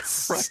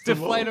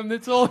 deflate them,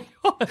 that's all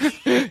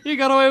yours. You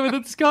got away with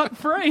it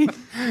scot-free.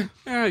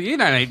 Oh, you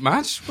don't eat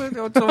much.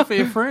 It's all for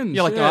your friends.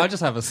 You're like, yeah. I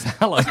just have a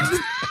salad.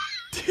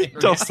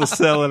 Toss the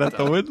salad at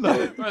the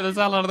window. Throw the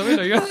salad out of the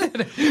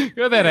window.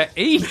 You're there to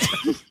eat.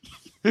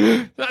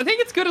 I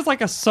think it's good as like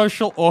a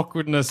social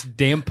awkwardness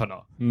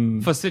dampener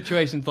for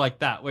situations like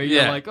that, where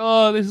you're Yeah. like,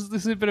 oh, this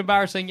is a bit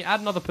embarrassing. You add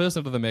another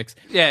person to the mix.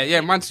 Yeah.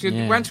 Once you're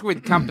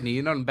with company,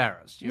 you're not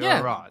embarrassed. You're Yeah.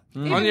 all right.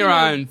 Even On your though-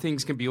 own,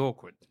 things can be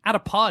awkward. At a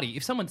party,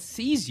 if someone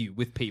sees you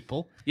with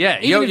people, Yeah,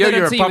 even you're- if they don't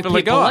you're a see you with popular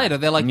people guy. later,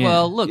 they're like, Yeah.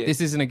 well, look,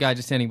 this isn't a guy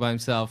just standing by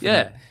himself.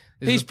 Yeah.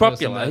 This is He's a person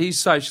popular. that- He's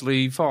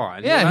socially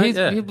fine. Yeah, you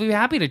know? he'll be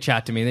happy to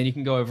chat to me. Then you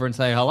can go over and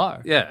say hello.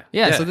 Yeah,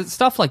 yeah. yeah. So that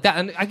stuff like that,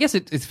 and I guess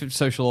it's for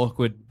social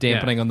awkward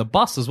dampening on the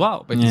bus as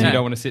well, because Yeah. you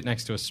don't want to sit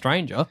next to a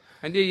stranger.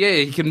 And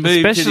you can move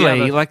to the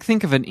Especially, other. like,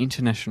 think of an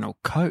international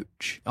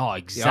coach. Oh,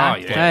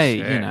 exactly. yes, Hey,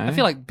 yeah. you know. I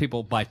feel like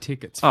people buy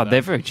tickets. For Oh, that.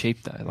 they're very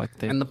cheap though. Like,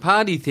 And the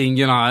party thing,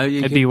 you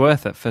it'd be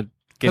worth it for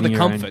for getting the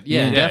your own- comfort.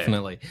 Yeah,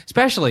 definitely.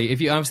 Especially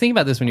if you. I was thinking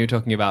about this when you were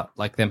talking about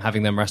like them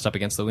having them rest up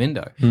against the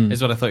window. Is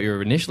what I thought you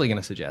were initially going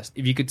to suggest.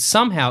 If you could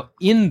somehow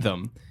in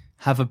them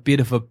have a bit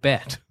of a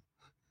bet.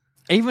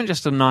 Even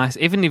just a nice,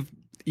 even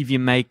if you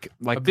make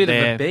like A bit of a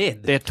their,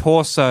 bed. their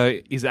torso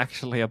is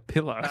actually a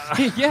pillow.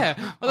 Yeah,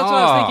 well, that's what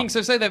I was thinking.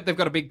 So say they've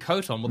got a big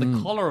coat on. Well,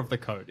 the collar of the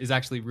coat is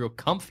actually real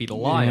comfy to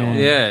lie on.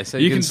 Yeah, so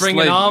you can bring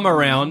sleep. an arm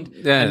around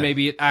Yeah. and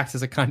maybe it acts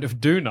as a kind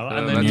of doona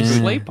and then that's you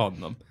good. sleep on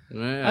them.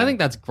 I think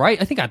that's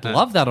great. I think I'd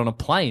love that on a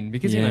plane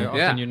because, you know, often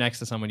Yeah. you're next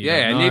to someone you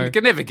Yeah, don't know. and you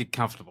can never get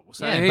comfortable.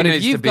 So Yeah, he but if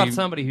needs you've to got be-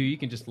 somebody who you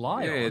can just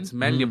lie on. it's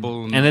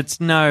malleable. And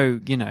it's no,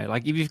 you know,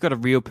 like if you've got a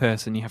real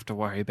person, you have to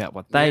worry about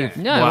what they've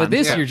No, won. with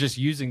this, Yeah. you're just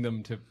using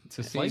them to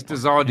he's sleep on.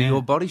 designed to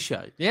your body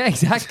shape. Yeah,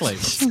 exactly.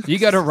 You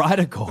go to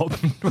Ryder Corp.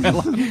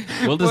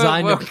 We'll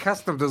design well, a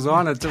custom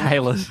designer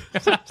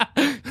to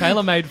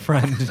tailor-made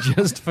friend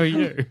just for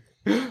you.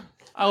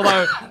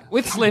 Although,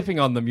 with sleeping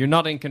on them, you're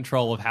not in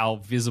control of how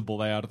visible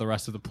they are to the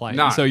rest of the plane.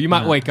 No. So you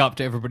might wake up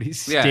to everybody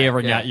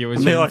staring yeah. at you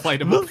as your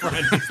inflatable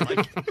friend is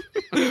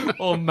like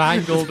all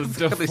mangled and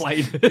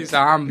deflated. his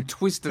arm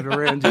twisted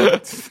around you.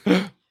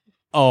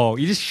 Oh,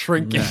 you just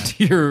shrink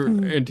into your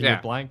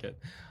Yeah. blanket.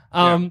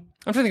 I'm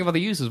trying to think of other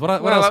uses. What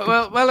else?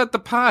 Well, at the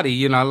party,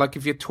 you know, like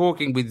if you're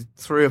talking with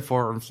 3 or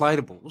 4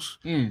 inflatables,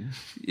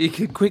 you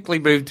can quickly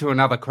move to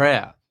another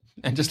crowd.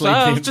 and just So leave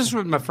I them was just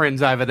with my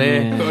friends over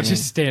there. or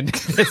just standing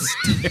there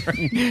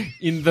staring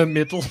in the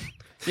middle.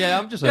 Yeah,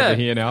 I'm just over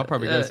here now.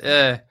 Probably goes.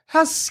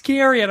 How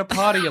scary at a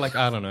party. You're like,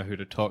 I don't know who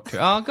to talk to.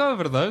 I'll go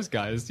over to those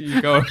guys.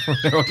 You go over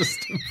there. I'll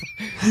just.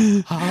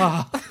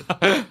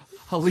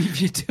 I'll leave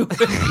you to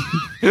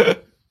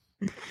it.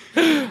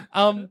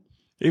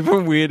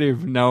 Even weird if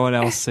no one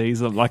else sees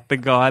them. Like the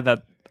guy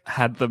that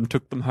had them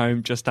took them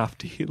home just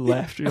after you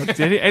left. You're like,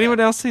 did anyone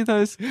else see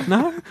those?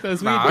 No?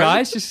 Those weird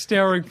guys just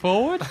staring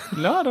forward.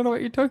 No, I don't know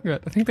what you're talking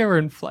about. I think they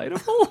were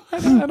inflatable.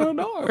 I don't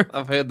know.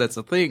 I've heard that's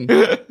a thing.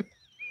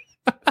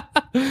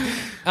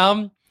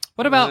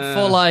 What about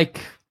for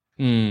like?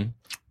 I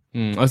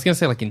was gonna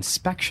say like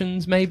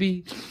inspections,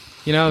 maybe.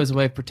 You know, as a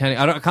way of pretending.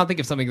 I can't think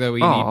of something though.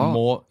 We need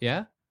more.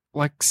 Yeah.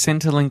 Like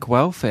Centrelink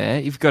welfare.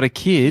 You've got a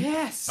kid.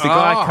 Yes. The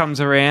guy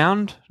comes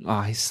around.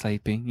 Oh, he's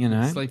sleeping, you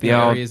know. Sleeping the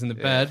old, areas in the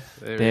bed.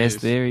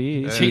 there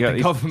he is. Cheat You got the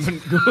these-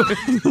 government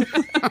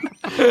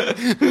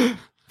good.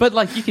 But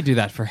like you could do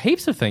that for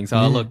heaps of things.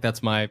 Oh, look,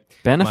 that's my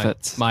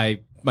Benefits. My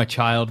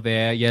child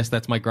there. Yes,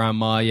 that's my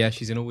grandma. Yeah,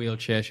 she's in a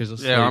wheelchair. She's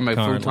asleep. I'm a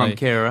currently. full-time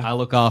carer. I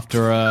look after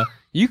her.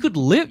 You could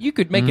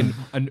make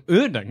an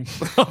earning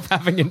of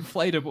having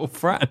inflatable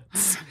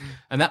friends,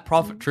 and that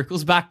profit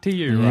trickles back to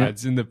you. Right?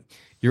 It's in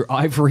your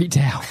ivory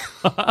tower.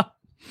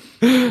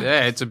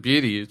 Yeah, it's a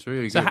beauty. It's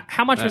really So good.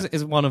 how much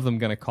is one of them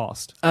going to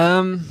cost?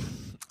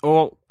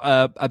 Or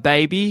a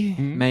baby,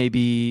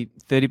 maybe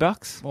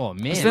 $30. Oh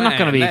man, So they're not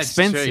going to be that's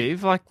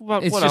expensive. Like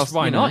what? it's what just else?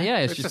 why you not? know? Yeah,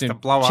 it's It's just just in a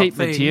blow-up Cheap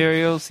thing.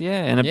 materials,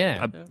 yeah, and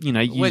Yeah. you know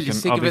you Well, you're can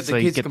sick of it, the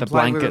obviously kids get can the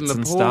play with it in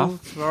blankets the and pool.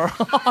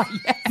 stuff.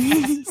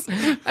 Yes.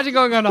 Imagine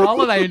going on a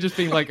holiday and just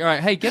being like, all right,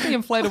 hey, get the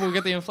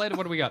inflatable.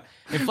 What do we got?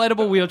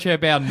 Inflatable wheelchair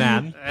bound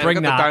nan. Bring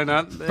got that. the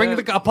donut. Bring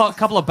the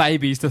couple of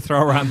babies to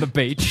throw around the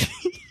beach.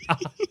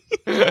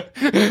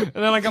 And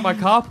then I got my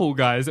carpool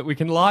guys that we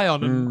can lie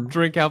on and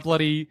drink our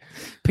bloody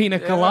pina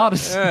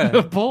coladas in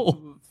the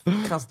pool.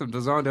 Custom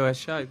designed to our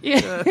shape.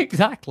 Yeah,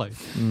 exactly.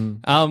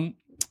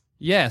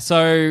 Yeah,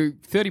 so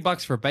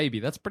 $30 for a baby,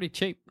 that's pretty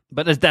cheap.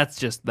 But that's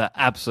just the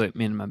absolute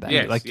minimum, baby.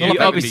 Yes, like yeah, you,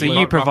 baby obviously big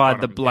you rock provide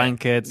bottom, the yeah.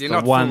 blankets, You're the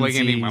not onesies. fooling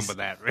anyone with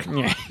that.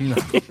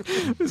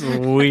 Really. This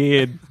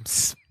weird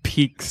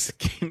pink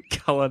skin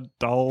coloured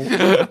doll,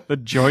 the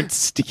joints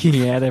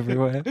sticking out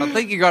everywhere. I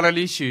think you got an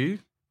issue.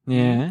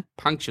 Yeah,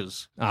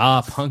 Punctures.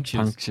 Punctures.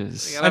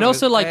 punctures. And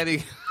also,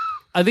 like,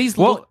 are these...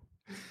 Well,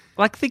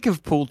 like think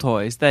of pool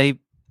toys.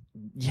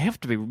 You have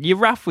to be. You're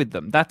rough with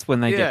them. That's when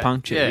they Yeah, get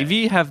punctured. yeah. If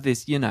you have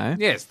this, you know,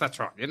 Yes, that's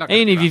right. You're not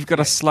even gonna if you've got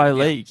a slow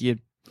leak, you.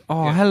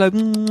 Oh, hello.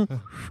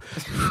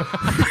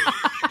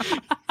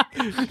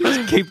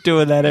 Just keep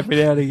doing that every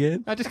now and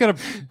again. I just got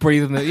to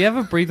breathe in the... You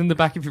ever breathe in the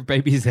back of your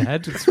baby's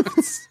head?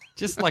 It's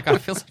just like I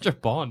feel such a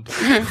bond.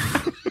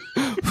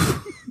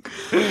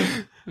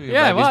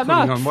 Yeah, well,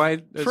 putting no, on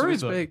weight as true we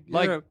though. speak.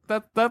 Like Yeah.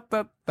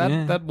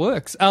 that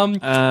works.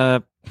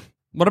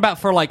 What about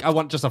for like I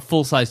want just a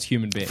full-sized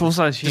human being,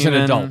 Full-size just human.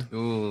 an adult?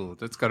 Ooh,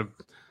 that's got to.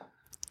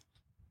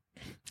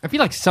 I feel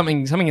like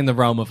something in the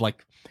realm of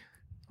like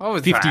I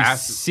was 50,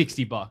 fast.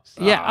 $60.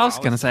 Yeah, I was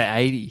going to say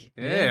 80.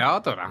 Yeah, I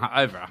thought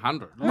over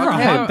 100. Over Like,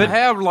 100.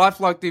 how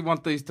lifelike do you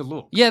want these to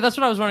look? Yeah, that's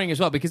what I was wondering as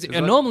well because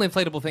a normal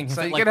inflatable thing has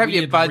So that, you like could have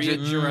your weird budget.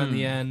 ridge around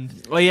the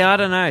end. Well, yeah, I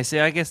don't know. See,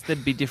 I guess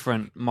there'd be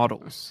different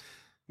models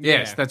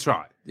Yes, Yeah. that's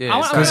right. I Yeah,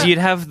 want- so- because you'd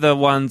have the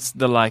ones,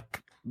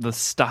 the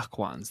stuck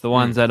ones, the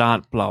ones that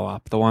aren't blow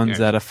up, the ones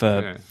that are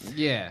for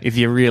Yeah. if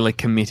you're really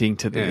committing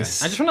to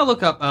this. I just want to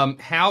look up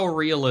how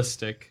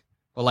realistic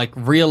or like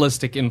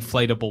realistic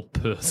inflatable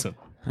person.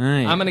 Oh,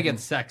 yeah. I'm gonna get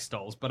sex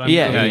dolls, but I'm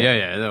Yeah. gonna-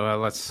 yeah.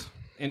 Well, that's.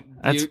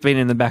 That's been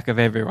in the back of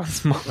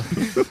everyone's mind.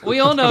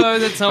 We all know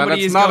that But somebody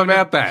it's is not going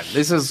about that.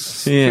 This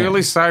is Yeah.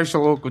 purely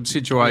social awkward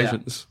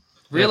situations.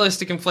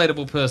 realistic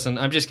inflatable person.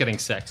 I'm just getting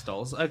sex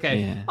dolls.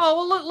 Okay. Yeah.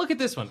 Oh well, look at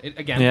this one.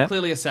 Again, Yeah.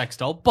 clearly a sex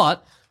doll,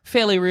 but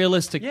fairly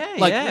realistic. Yeah,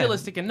 like yeah.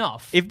 realistic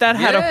enough. If that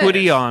had a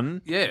hoodie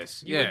on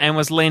Yes, yeah. and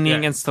was leaning Yeah.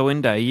 against the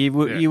window, you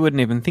wouldn't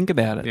even think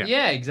about it.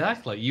 Yeah,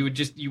 exactly. You would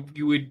just you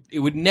would it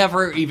would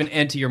never even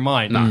enter your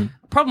mind. No.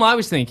 The problem I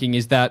was thinking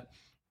is that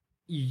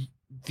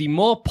the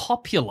more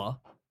popular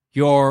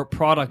your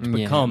product Yeah,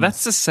 becomes.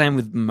 that's the same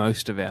with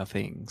most of our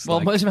things. Well,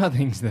 Like, most of our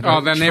things that Oh,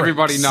 are then tricks.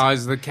 everybody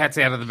knows the cat's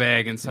out of the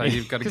bag, and so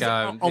you've got to 'Cause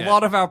go. A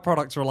lot of our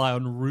products rely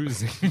on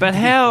rusing. but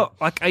how?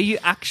 Like, are you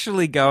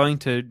actually going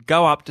to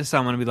go up to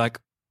someone and be like,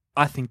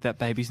 "I think that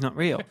baby's not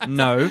real"?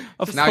 No,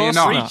 of No, course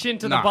you're not. Reach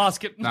into the No,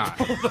 basket and no.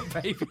 pull the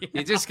baby.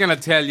 You're just going to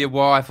tell your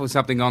wife or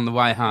something on the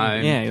way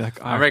home. Yeah, you're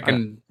like, I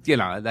reckon,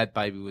 that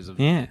baby was a...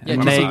 Yeah, Yeah,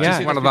 and just there you like- go.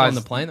 just One of people those... on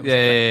the plane that was yeah,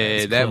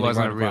 it's that clearly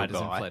wasn't a real rated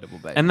as guy.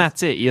 inflatable baby. And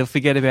that's it. You'll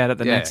forget about it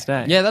the Yeah. next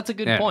day. Yeah, that's a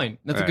good Yeah. point.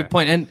 That's a Yeah. good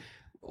point. And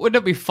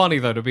wouldn't it be funny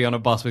though to be on a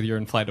bus with your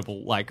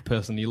inflatable like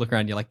person? You look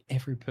around, you're like,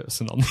 every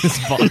person on this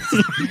bus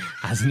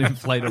has an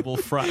inflatable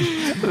front.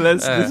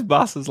 This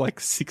bus is like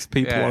 6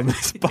 people Yeah. on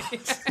this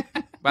bus.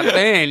 But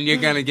then you're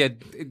going to get,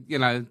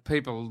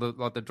 people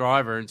like the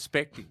driver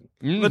inspecting.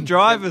 The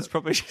driver's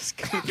probably just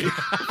going to be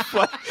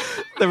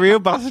the real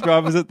bus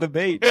driver's at the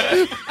beach.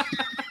 I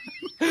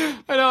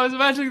know. I was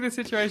imagining the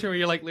situation where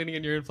you're like leaning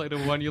in your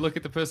inflatable one. You look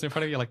at the person in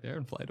front of you, you're like,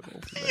 they're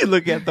inflatable. You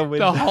look out the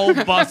window. The whole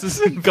bus is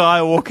a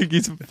guy walking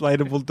his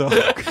inflatable dog.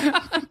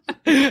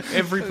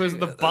 every person.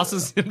 The bus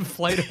is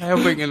inflatable.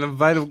 Helping an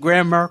inflatable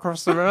grandma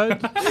across the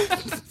road.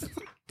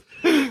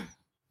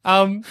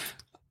 I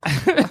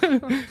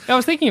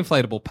was thinking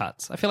inflatable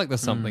pets. I feel like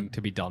there's something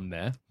to be done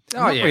there. Oh,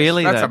 Not yes,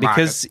 really, that's though, a market.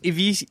 because if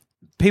you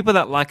people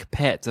that like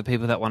pets are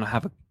people that want to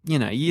have a,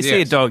 you see a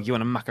Yes. dog, you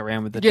want to muck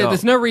around with the Yeah, dog.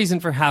 there's no reason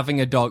for having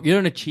a dog. You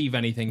don't achieve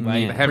anything by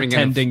Yeah. Having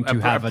pretending to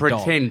have a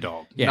pretend dog.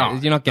 dog. Yeah, No,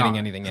 you're not getting no.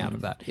 anything out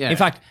of that. Yeah. In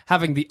fact,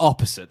 having the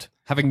opposite,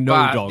 having no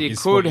But dog, you is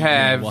could what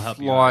have, will help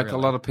you out, like really.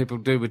 a lot of people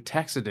do with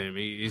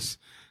taxidermy, is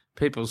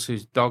people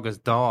whose dog has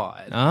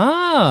died.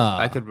 Ah,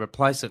 They could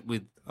replace it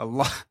with a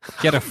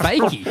get a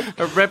fakie.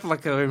 a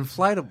replica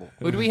inflatable.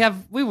 Would we have?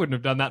 We wouldn't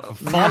have done that for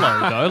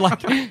Follow though.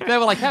 Like they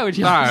were like, "How would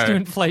you No. like us to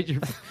inflate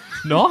your?"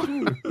 No,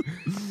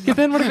 because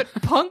then what if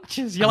it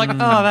punctures? You're like, "Oh,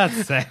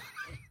 that's sad."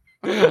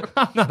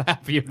 I'm not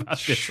happy about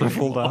this.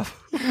 shriveled anymore.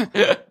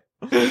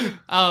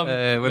 up.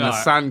 When no.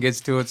 the sun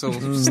gets to it, it's all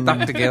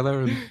stuck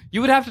together. And...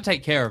 You would have to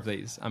take care of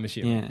these. I'm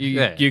assuming.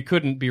 Yeah. You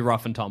couldn't be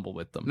rough and tumble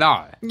with them.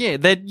 No. Yeah,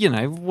 that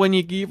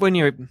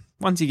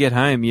once you get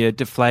home, you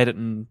deflate it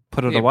and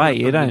put it Yeah, away.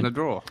 put You it in the don't.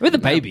 drawer. With a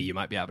baby, you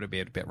might be able to be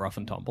a bit rough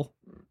and tumble.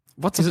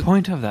 What's the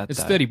point of that?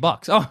 It's though?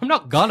 $30. Oh, I'm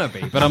not gonna be,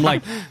 but I'm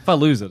like, if I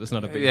lose it, it's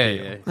not a big Yeah,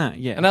 deal. yeah. No,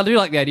 yeah. And I do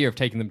like the idea of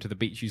taking them to the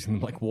beach using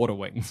them like water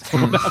wings. or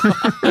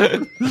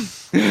whatever.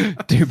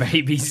 2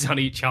 babies on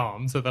each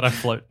arm so that I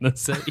float in the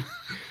sea.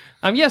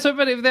 But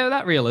if they're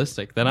that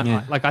realistic, then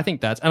I think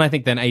that's, and I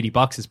think then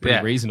 $80 is pretty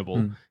Yeah.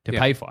 reasonable to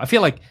pay for. I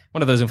feel like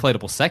one of those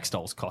inflatable sex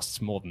dolls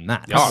costs more than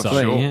that. Oh,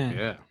 So- sure. yeah.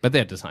 Yeah. But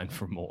they're designed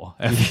for more,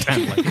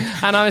 evidently.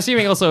 And I'm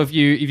assuming also if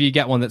you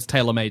get one that's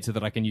tailor made so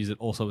that I can use it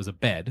also as a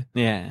bed,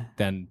 Yeah.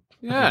 then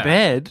Yeah.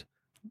 Bed.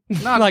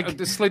 No, Like-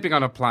 just sleeping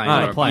on a plane.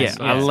 On a or a plane, bus.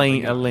 yeah. a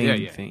lean Yeah,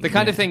 yeah. thing. the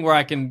kind of thing where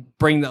I can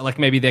bring that, like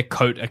maybe their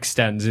coat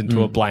extends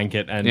into a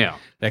blanket and Yeah.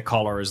 their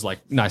collar is like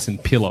nice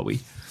and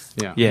pillowy.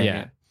 Yeah.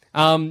 Yeah.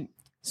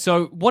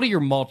 So what are your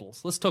models?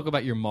 Let's talk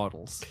about your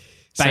models.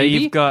 So Baby,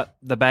 you've got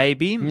the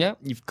baby. Yep.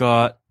 You've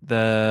got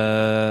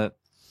the.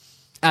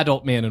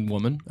 adult man and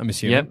woman, I'm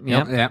assuming.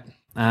 Yep.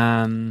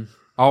 Yeah. Old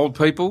Old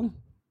people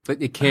that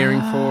you're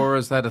caring for,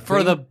 is that a thing?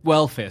 For the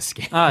welfare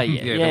scheme. Oh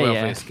yeah, Yeah, the yeah,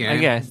 welfare yeah. scam. I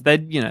guess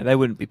they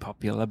wouldn't be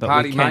popular, but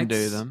Party we can mates.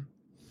 do them.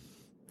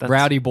 That's-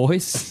 Rowdy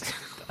boys.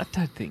 I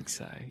don't think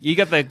so. You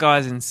got the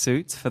guys in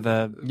suits for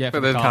the Yeah, for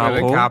the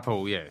carpool.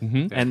 carpool, yeah.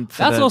 and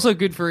for That's the, also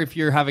good for if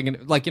you're having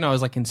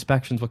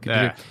inspections. What could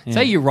you do?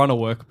 Say you run a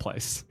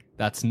workplace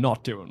that's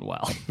not doing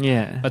well,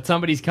 yeah. but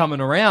somebody's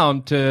coming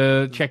around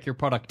to check your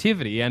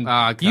productivity, and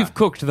Okay. you've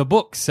cooked the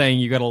books saying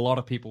you got a lot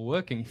of people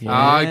working for you.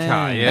 Okay,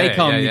 yeah. They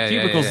come, yeah, the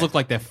cubicles look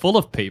like they're full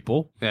of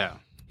people. Yeah.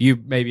 You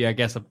maybe, I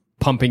guess, are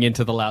pumping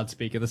into the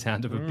loudspeaker the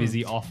sound of a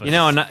busy office. You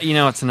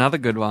know, it's another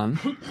good one.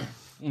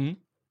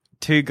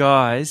 Two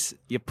guys,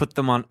 you put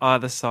them on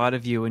either side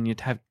of you, and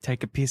you'd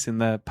take a piss in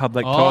the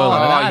public Oh, toilet.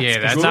 that's yeah,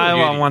 that's good. No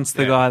beauty. one wants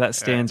the Yeah. guy that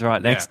stands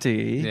right next Yeah.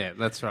 to you. Yeah,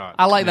 that's right.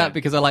 I like that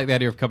because I like the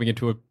idea of coming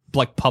into a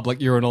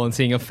public urinal and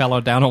seeing a fellow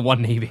down on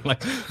one knee being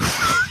like,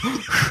 "You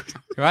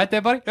right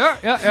there, buddy?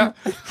 Yeah.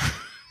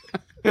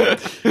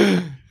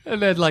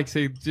 And then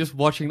just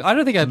watching. I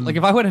don't think I'd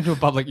if I went into a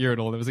public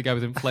urinal and there was a guy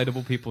with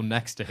inflatable people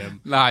next to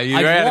him. No, you're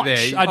I'd out watch. of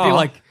there. I'd be Oh.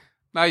 like,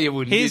 No, you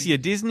wouldn't. Here's your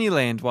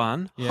Disneyland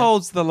one.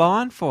 Holds the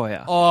line for you.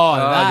 oh,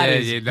 that yeah,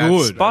 is yeah, that's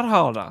good. Spot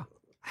holder.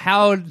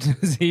 How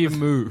does he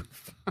move?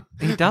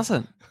 He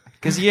doesn't.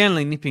 Because you're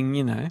only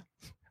nipping,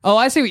 Oh,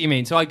 I see what you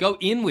mean. So I go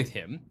in with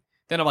him.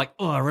 Then I'm like,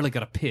 oh, I really got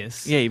to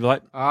piss. Yeah, you'd be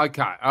like,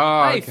 Okay.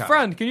 Oh, Hey, okay.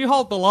 friend, can you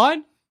hold the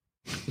line?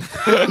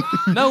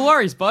 No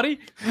worries, buddy.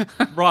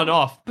 Run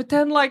off. But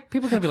then,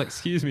 people are going to be like,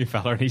 excuse me,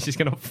 fella, and he's just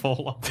going to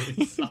fall off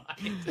his side.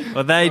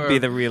 well, they'd be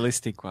the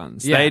realistic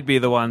ones. Yeah. They'd be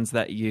the ones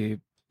that I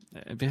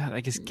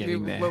guess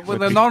getting there. Well,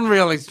 the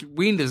non-realist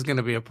wind is going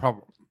to be a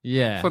problem.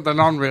 Yeah. For the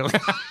non-realist.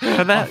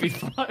 For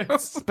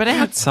that, but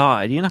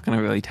outside, you're not going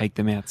to really take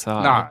them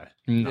outside. No.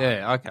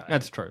 Yeah, okay.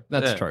 That's true.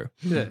 That's Yeah. true.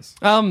 Yes.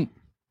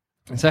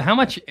 So how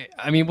much?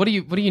 I mean, what do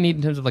you need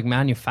in terms of like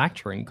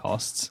manufacturing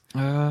costs?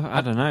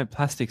 I don't know.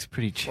 Plastic's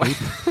pretty cheap.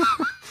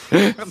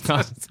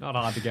 It's not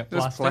hard to get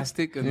Just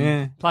plastic. plastic and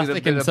Yeah.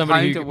 Plastic bit and of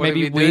somebody paint or whatever maybe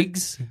you do.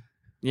 wigs.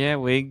 Yeah,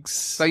 wigs.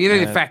 So you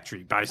need a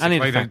factory, basically, I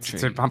need a to- factory.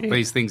 to pump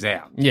these things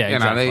out. Yeah, you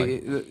know,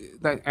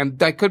 exactly. and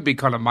they could be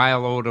kind of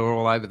mail order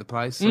all over the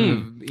place. sort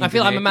of I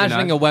feel I'm internet,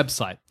 imagining you know. a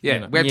website. Yeah, you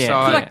know. website. Yeah.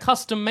 I feel like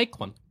custom make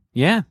one.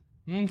 Yeah.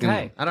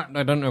 Okay.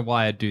 I don't know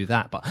why I'd do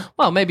that, but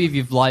well, maybe if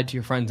you've lied to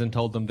your friends and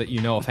told them that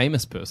you know a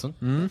famous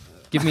person,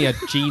 give me a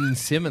Gene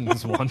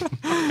Simmons one.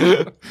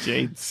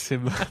 Jade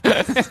Simmons.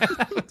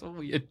 That's all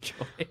we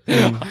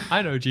enjoy.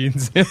 I know Gene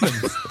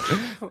Simmons.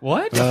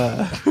 What?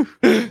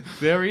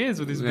 There he is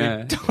with his Yeah.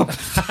 big top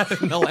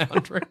hat in the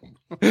lounge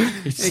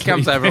room. He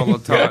comes over all the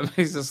time.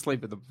 He's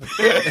asleep at the.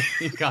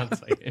 You can't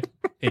say it.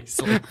 He's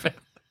sleeping.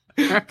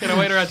 Can I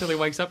wait around till he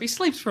wakes up? He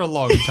sleeps for a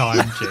long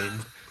time, Gene.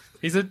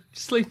 He's a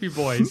sleepy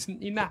boy.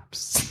 He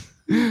naps.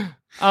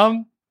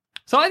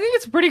 So I think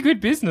it's a pretty good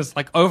business,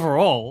 like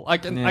overall. I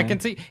can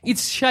see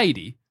it's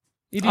shady.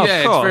 It is. Of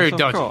Yeah, course, it's very of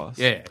dodgy. course.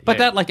 Yeah, But yeah.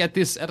 that, like, at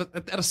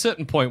a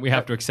certain point, we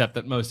have to accept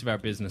that most of our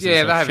businesses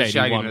Yeah, they are have a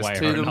shady one shadiness way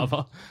to or them.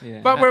 another.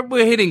 But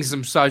we're hitting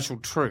some social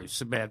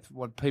truths about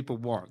what people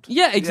want.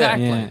 Yeah,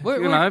 exactly. Yeah.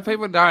 We're- You know,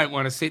 people don't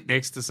want to sit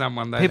next to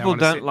someone. People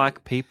don't sit.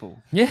 like people.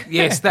 yeah,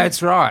 Yes,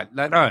 that's right.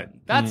 They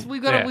don't. that's we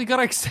got to Yeah. we got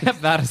to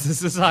accept that as a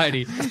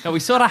society that we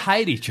sort of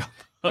hate each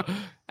other,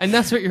 and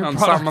that's what your On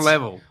products- some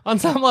level. On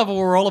some level,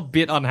 we're all a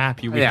bit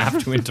unhappy. We Yeah.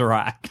 have to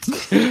interact,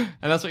 and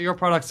that's what your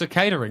products are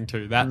catering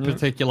to. That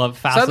particular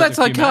facet. So that's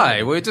of okay.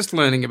 humanity. We're just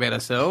learning about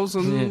ourselves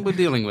and we're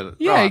dealing with it.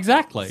 Yeah, Right.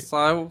 exactly.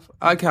 So,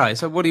 okay.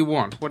 So what do you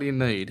want? What do you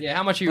need? Yeah,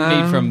 how much you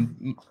need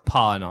from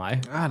Pa and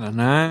I? I don't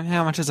know.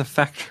 How much is a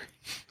factory?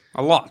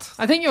 A lot.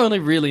 I think you only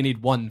really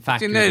need one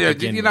factory. You, to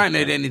begin you with. don't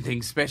need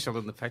anything special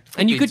in the factory.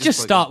 And you It's could just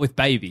like start with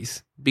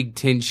babies. a Big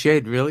tin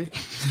shed, really.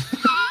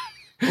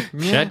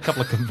 Shed, a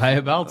couple of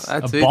conveyor belts,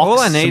 That's a it. box. All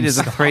I need some is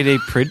a stuff. 3D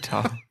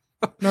printer.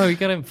 No, you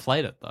got to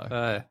inflate it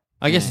though.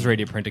 I guess a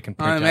 3D printer can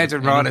print I out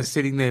imagine anything. Ryder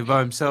sitting there by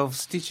himself,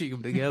 stitching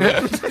them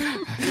together,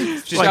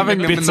 Like shoving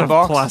them in bits the of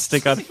box.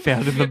 plastic I'd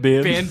found in the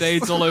bin.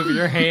 Band-aids all over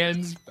your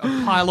hands, a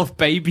pile of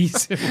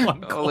babies in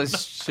one All corner. the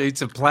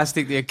sheets of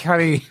plastic they're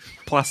cutting.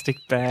 Plastic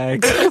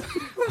bags.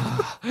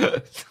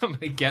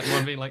 Somebody get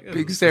one being like,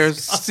 Big Sarah of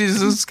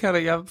scissors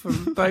cutting up for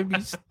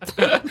babies.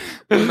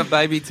 And the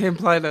baby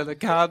template and a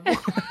cardboard.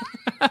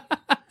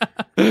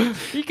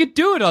 You could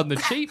do it on the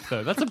cheap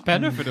though. That's a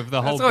benefit of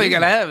the whole That's all you're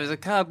going to business. have is a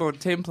cardboard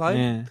template.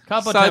 Yeah.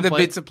 Cardboard Sew the template.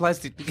 bits of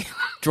plastic together.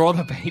 Draw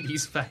the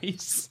baby's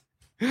face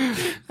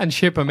and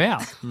ship them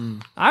out.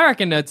 I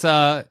reckon it's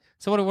so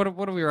what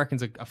do we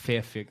reckon's a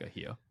fair figure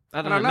here?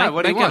 I don't know.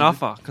 What do you Make an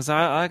want? offer, because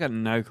I got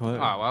no clue.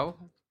 Oh, well.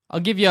 I'll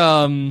give you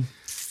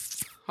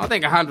I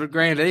think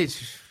 $100,000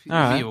 each. All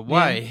right. Either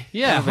way.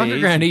 yeah, That'll be 100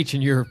 grand each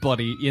and you're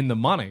bloody in the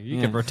money. You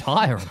can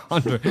retire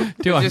on 100,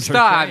 200 You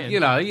start, grand. you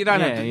know, you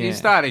don't have to, Yeah, you yeah.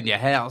 start in your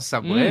house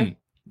somewhere. Mm.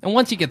 And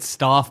once you get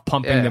staff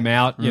pumping Yeah. them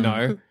out, you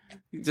know,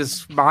 You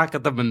just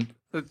market them and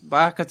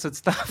markets and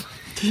stuff.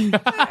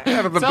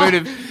 Out of the So- boot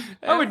of,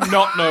 I would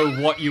not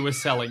know what you were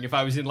selling if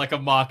I was in like a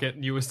market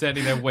and you were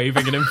standing there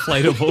waving an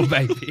inflatable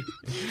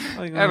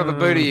baby. out of the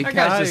boot of your That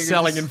car. guy's you just can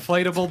selling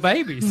inflatable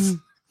babies.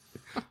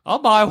 I'll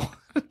buy one.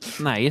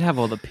 No, you'd have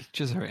all the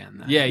pictures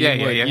around that. Yeah, Yeah, you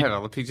yeah, would. yeah. You- Had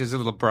all the pictures, a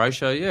little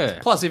brochure, yeah.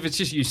 Plus, if it's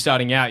just you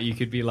starting out, you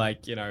could be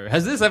like, you know,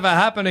 has this ever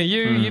happened to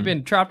you? You've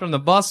been trapped on the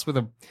bus with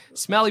a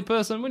smelly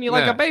person when you're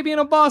like Yeah. a baby in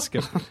a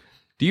basket.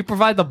 Do you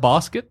provide the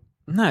basket?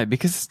 No,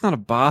 because it's not a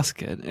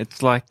basket.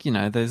 It's like, you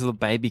know, those little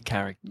baby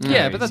characters.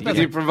 Yeah, but that's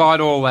You provide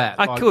all that.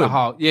 I like could. The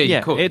whole, yeah,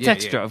 you could. It's yeah,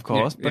 extra, yeah. of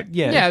course, Yeah, but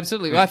Yeah,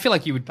 absolutely. I feel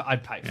like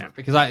I'd pay for it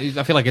because I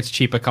feel like it's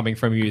cheaper coming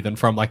from you than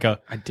from like a.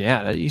 I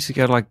doubt it. You used to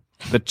go to like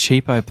the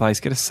cheapo place,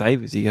 get a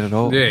Savers, you get it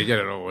all. Yeah, you get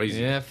it all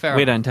easy. Yeah, fair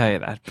We enough. don't tell you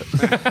that,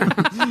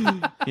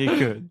 but you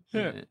could.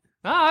 No,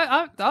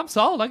 I'm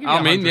sold. I'll give you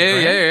I mean, 100 yeah,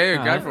 grand. yeah,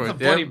 go That's for a it.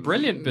 bloody Yeah.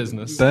 brilliant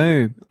business.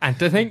 Boom. And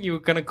to think you were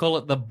going to call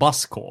it the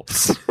Bus Corps.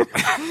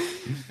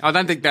 I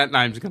don't think that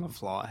name's going to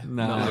fly.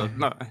 No.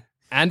 No.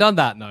 And on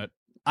that note,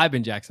 I've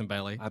been Jackson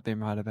Bailey. I've been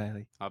Ryder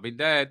Bailey. I'll be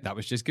dead. That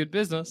was just good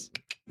business.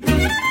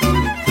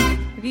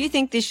 If you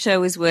think this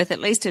show is worth at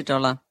least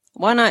 $1,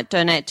 why not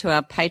donate to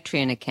our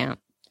Patreon account?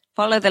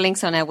 Follow the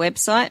links on our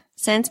website,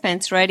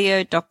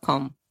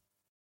 sanspantsradio.com.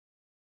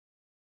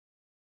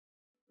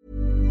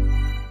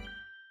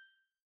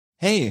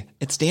 Hey,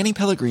 it's Danny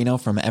Pellegrino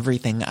from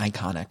Everything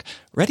Iconic.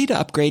 Ready to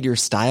upgrade your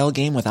style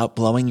game without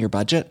blowing your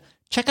budget?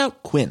 Check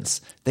out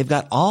Quince. They've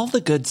got all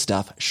the good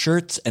stuff,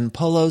 shirts and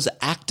polos,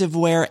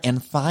 activewear,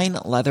 and fine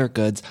leather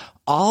goods,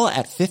 all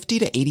at 50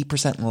 to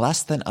 80%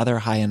 less than other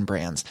high-end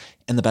brands.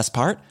 And the best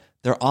part?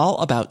 They're all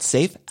about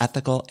safe,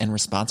 ethical, and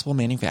responsible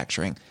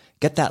manufacturing.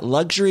 Get that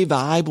luxury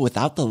vibe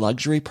without the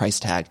luxury price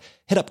tag.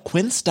 Hit up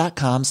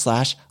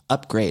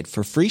quince.com/upgrade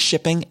for free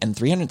shipping and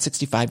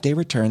 365-day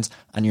returns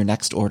on your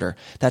next order.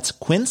 That's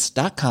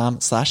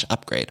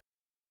quince.com/upgrade.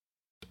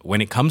 When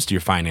it comes to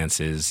your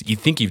finances, you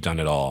think you've done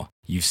it all.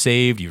 You've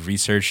saved, you've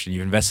researched, and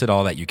you've invested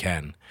all that you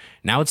can.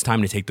 Now it's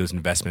time to take those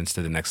investments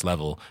to the next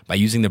level by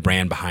using the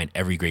brand behind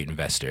every great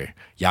investor,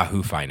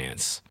 Yahoo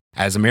Finance.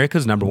 As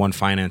America's #1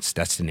 finance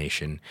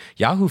destination,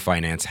 Yahoo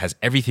Finance has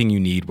everything you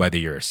need, whether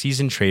you're a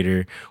seasoned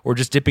trader or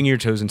just dipping your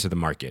toes into the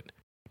market.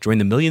 Join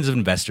the millions of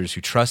investors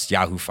who trust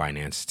Yahoo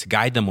Finance to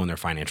guide them on their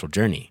financial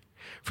journey.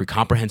 For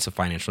comprehensive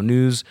financial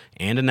news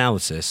and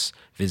analysis,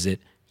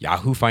 visit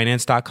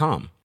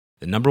yahoofinance.com,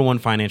 the #1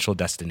 financial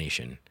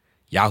destination,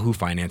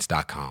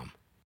 yahoofinance.com.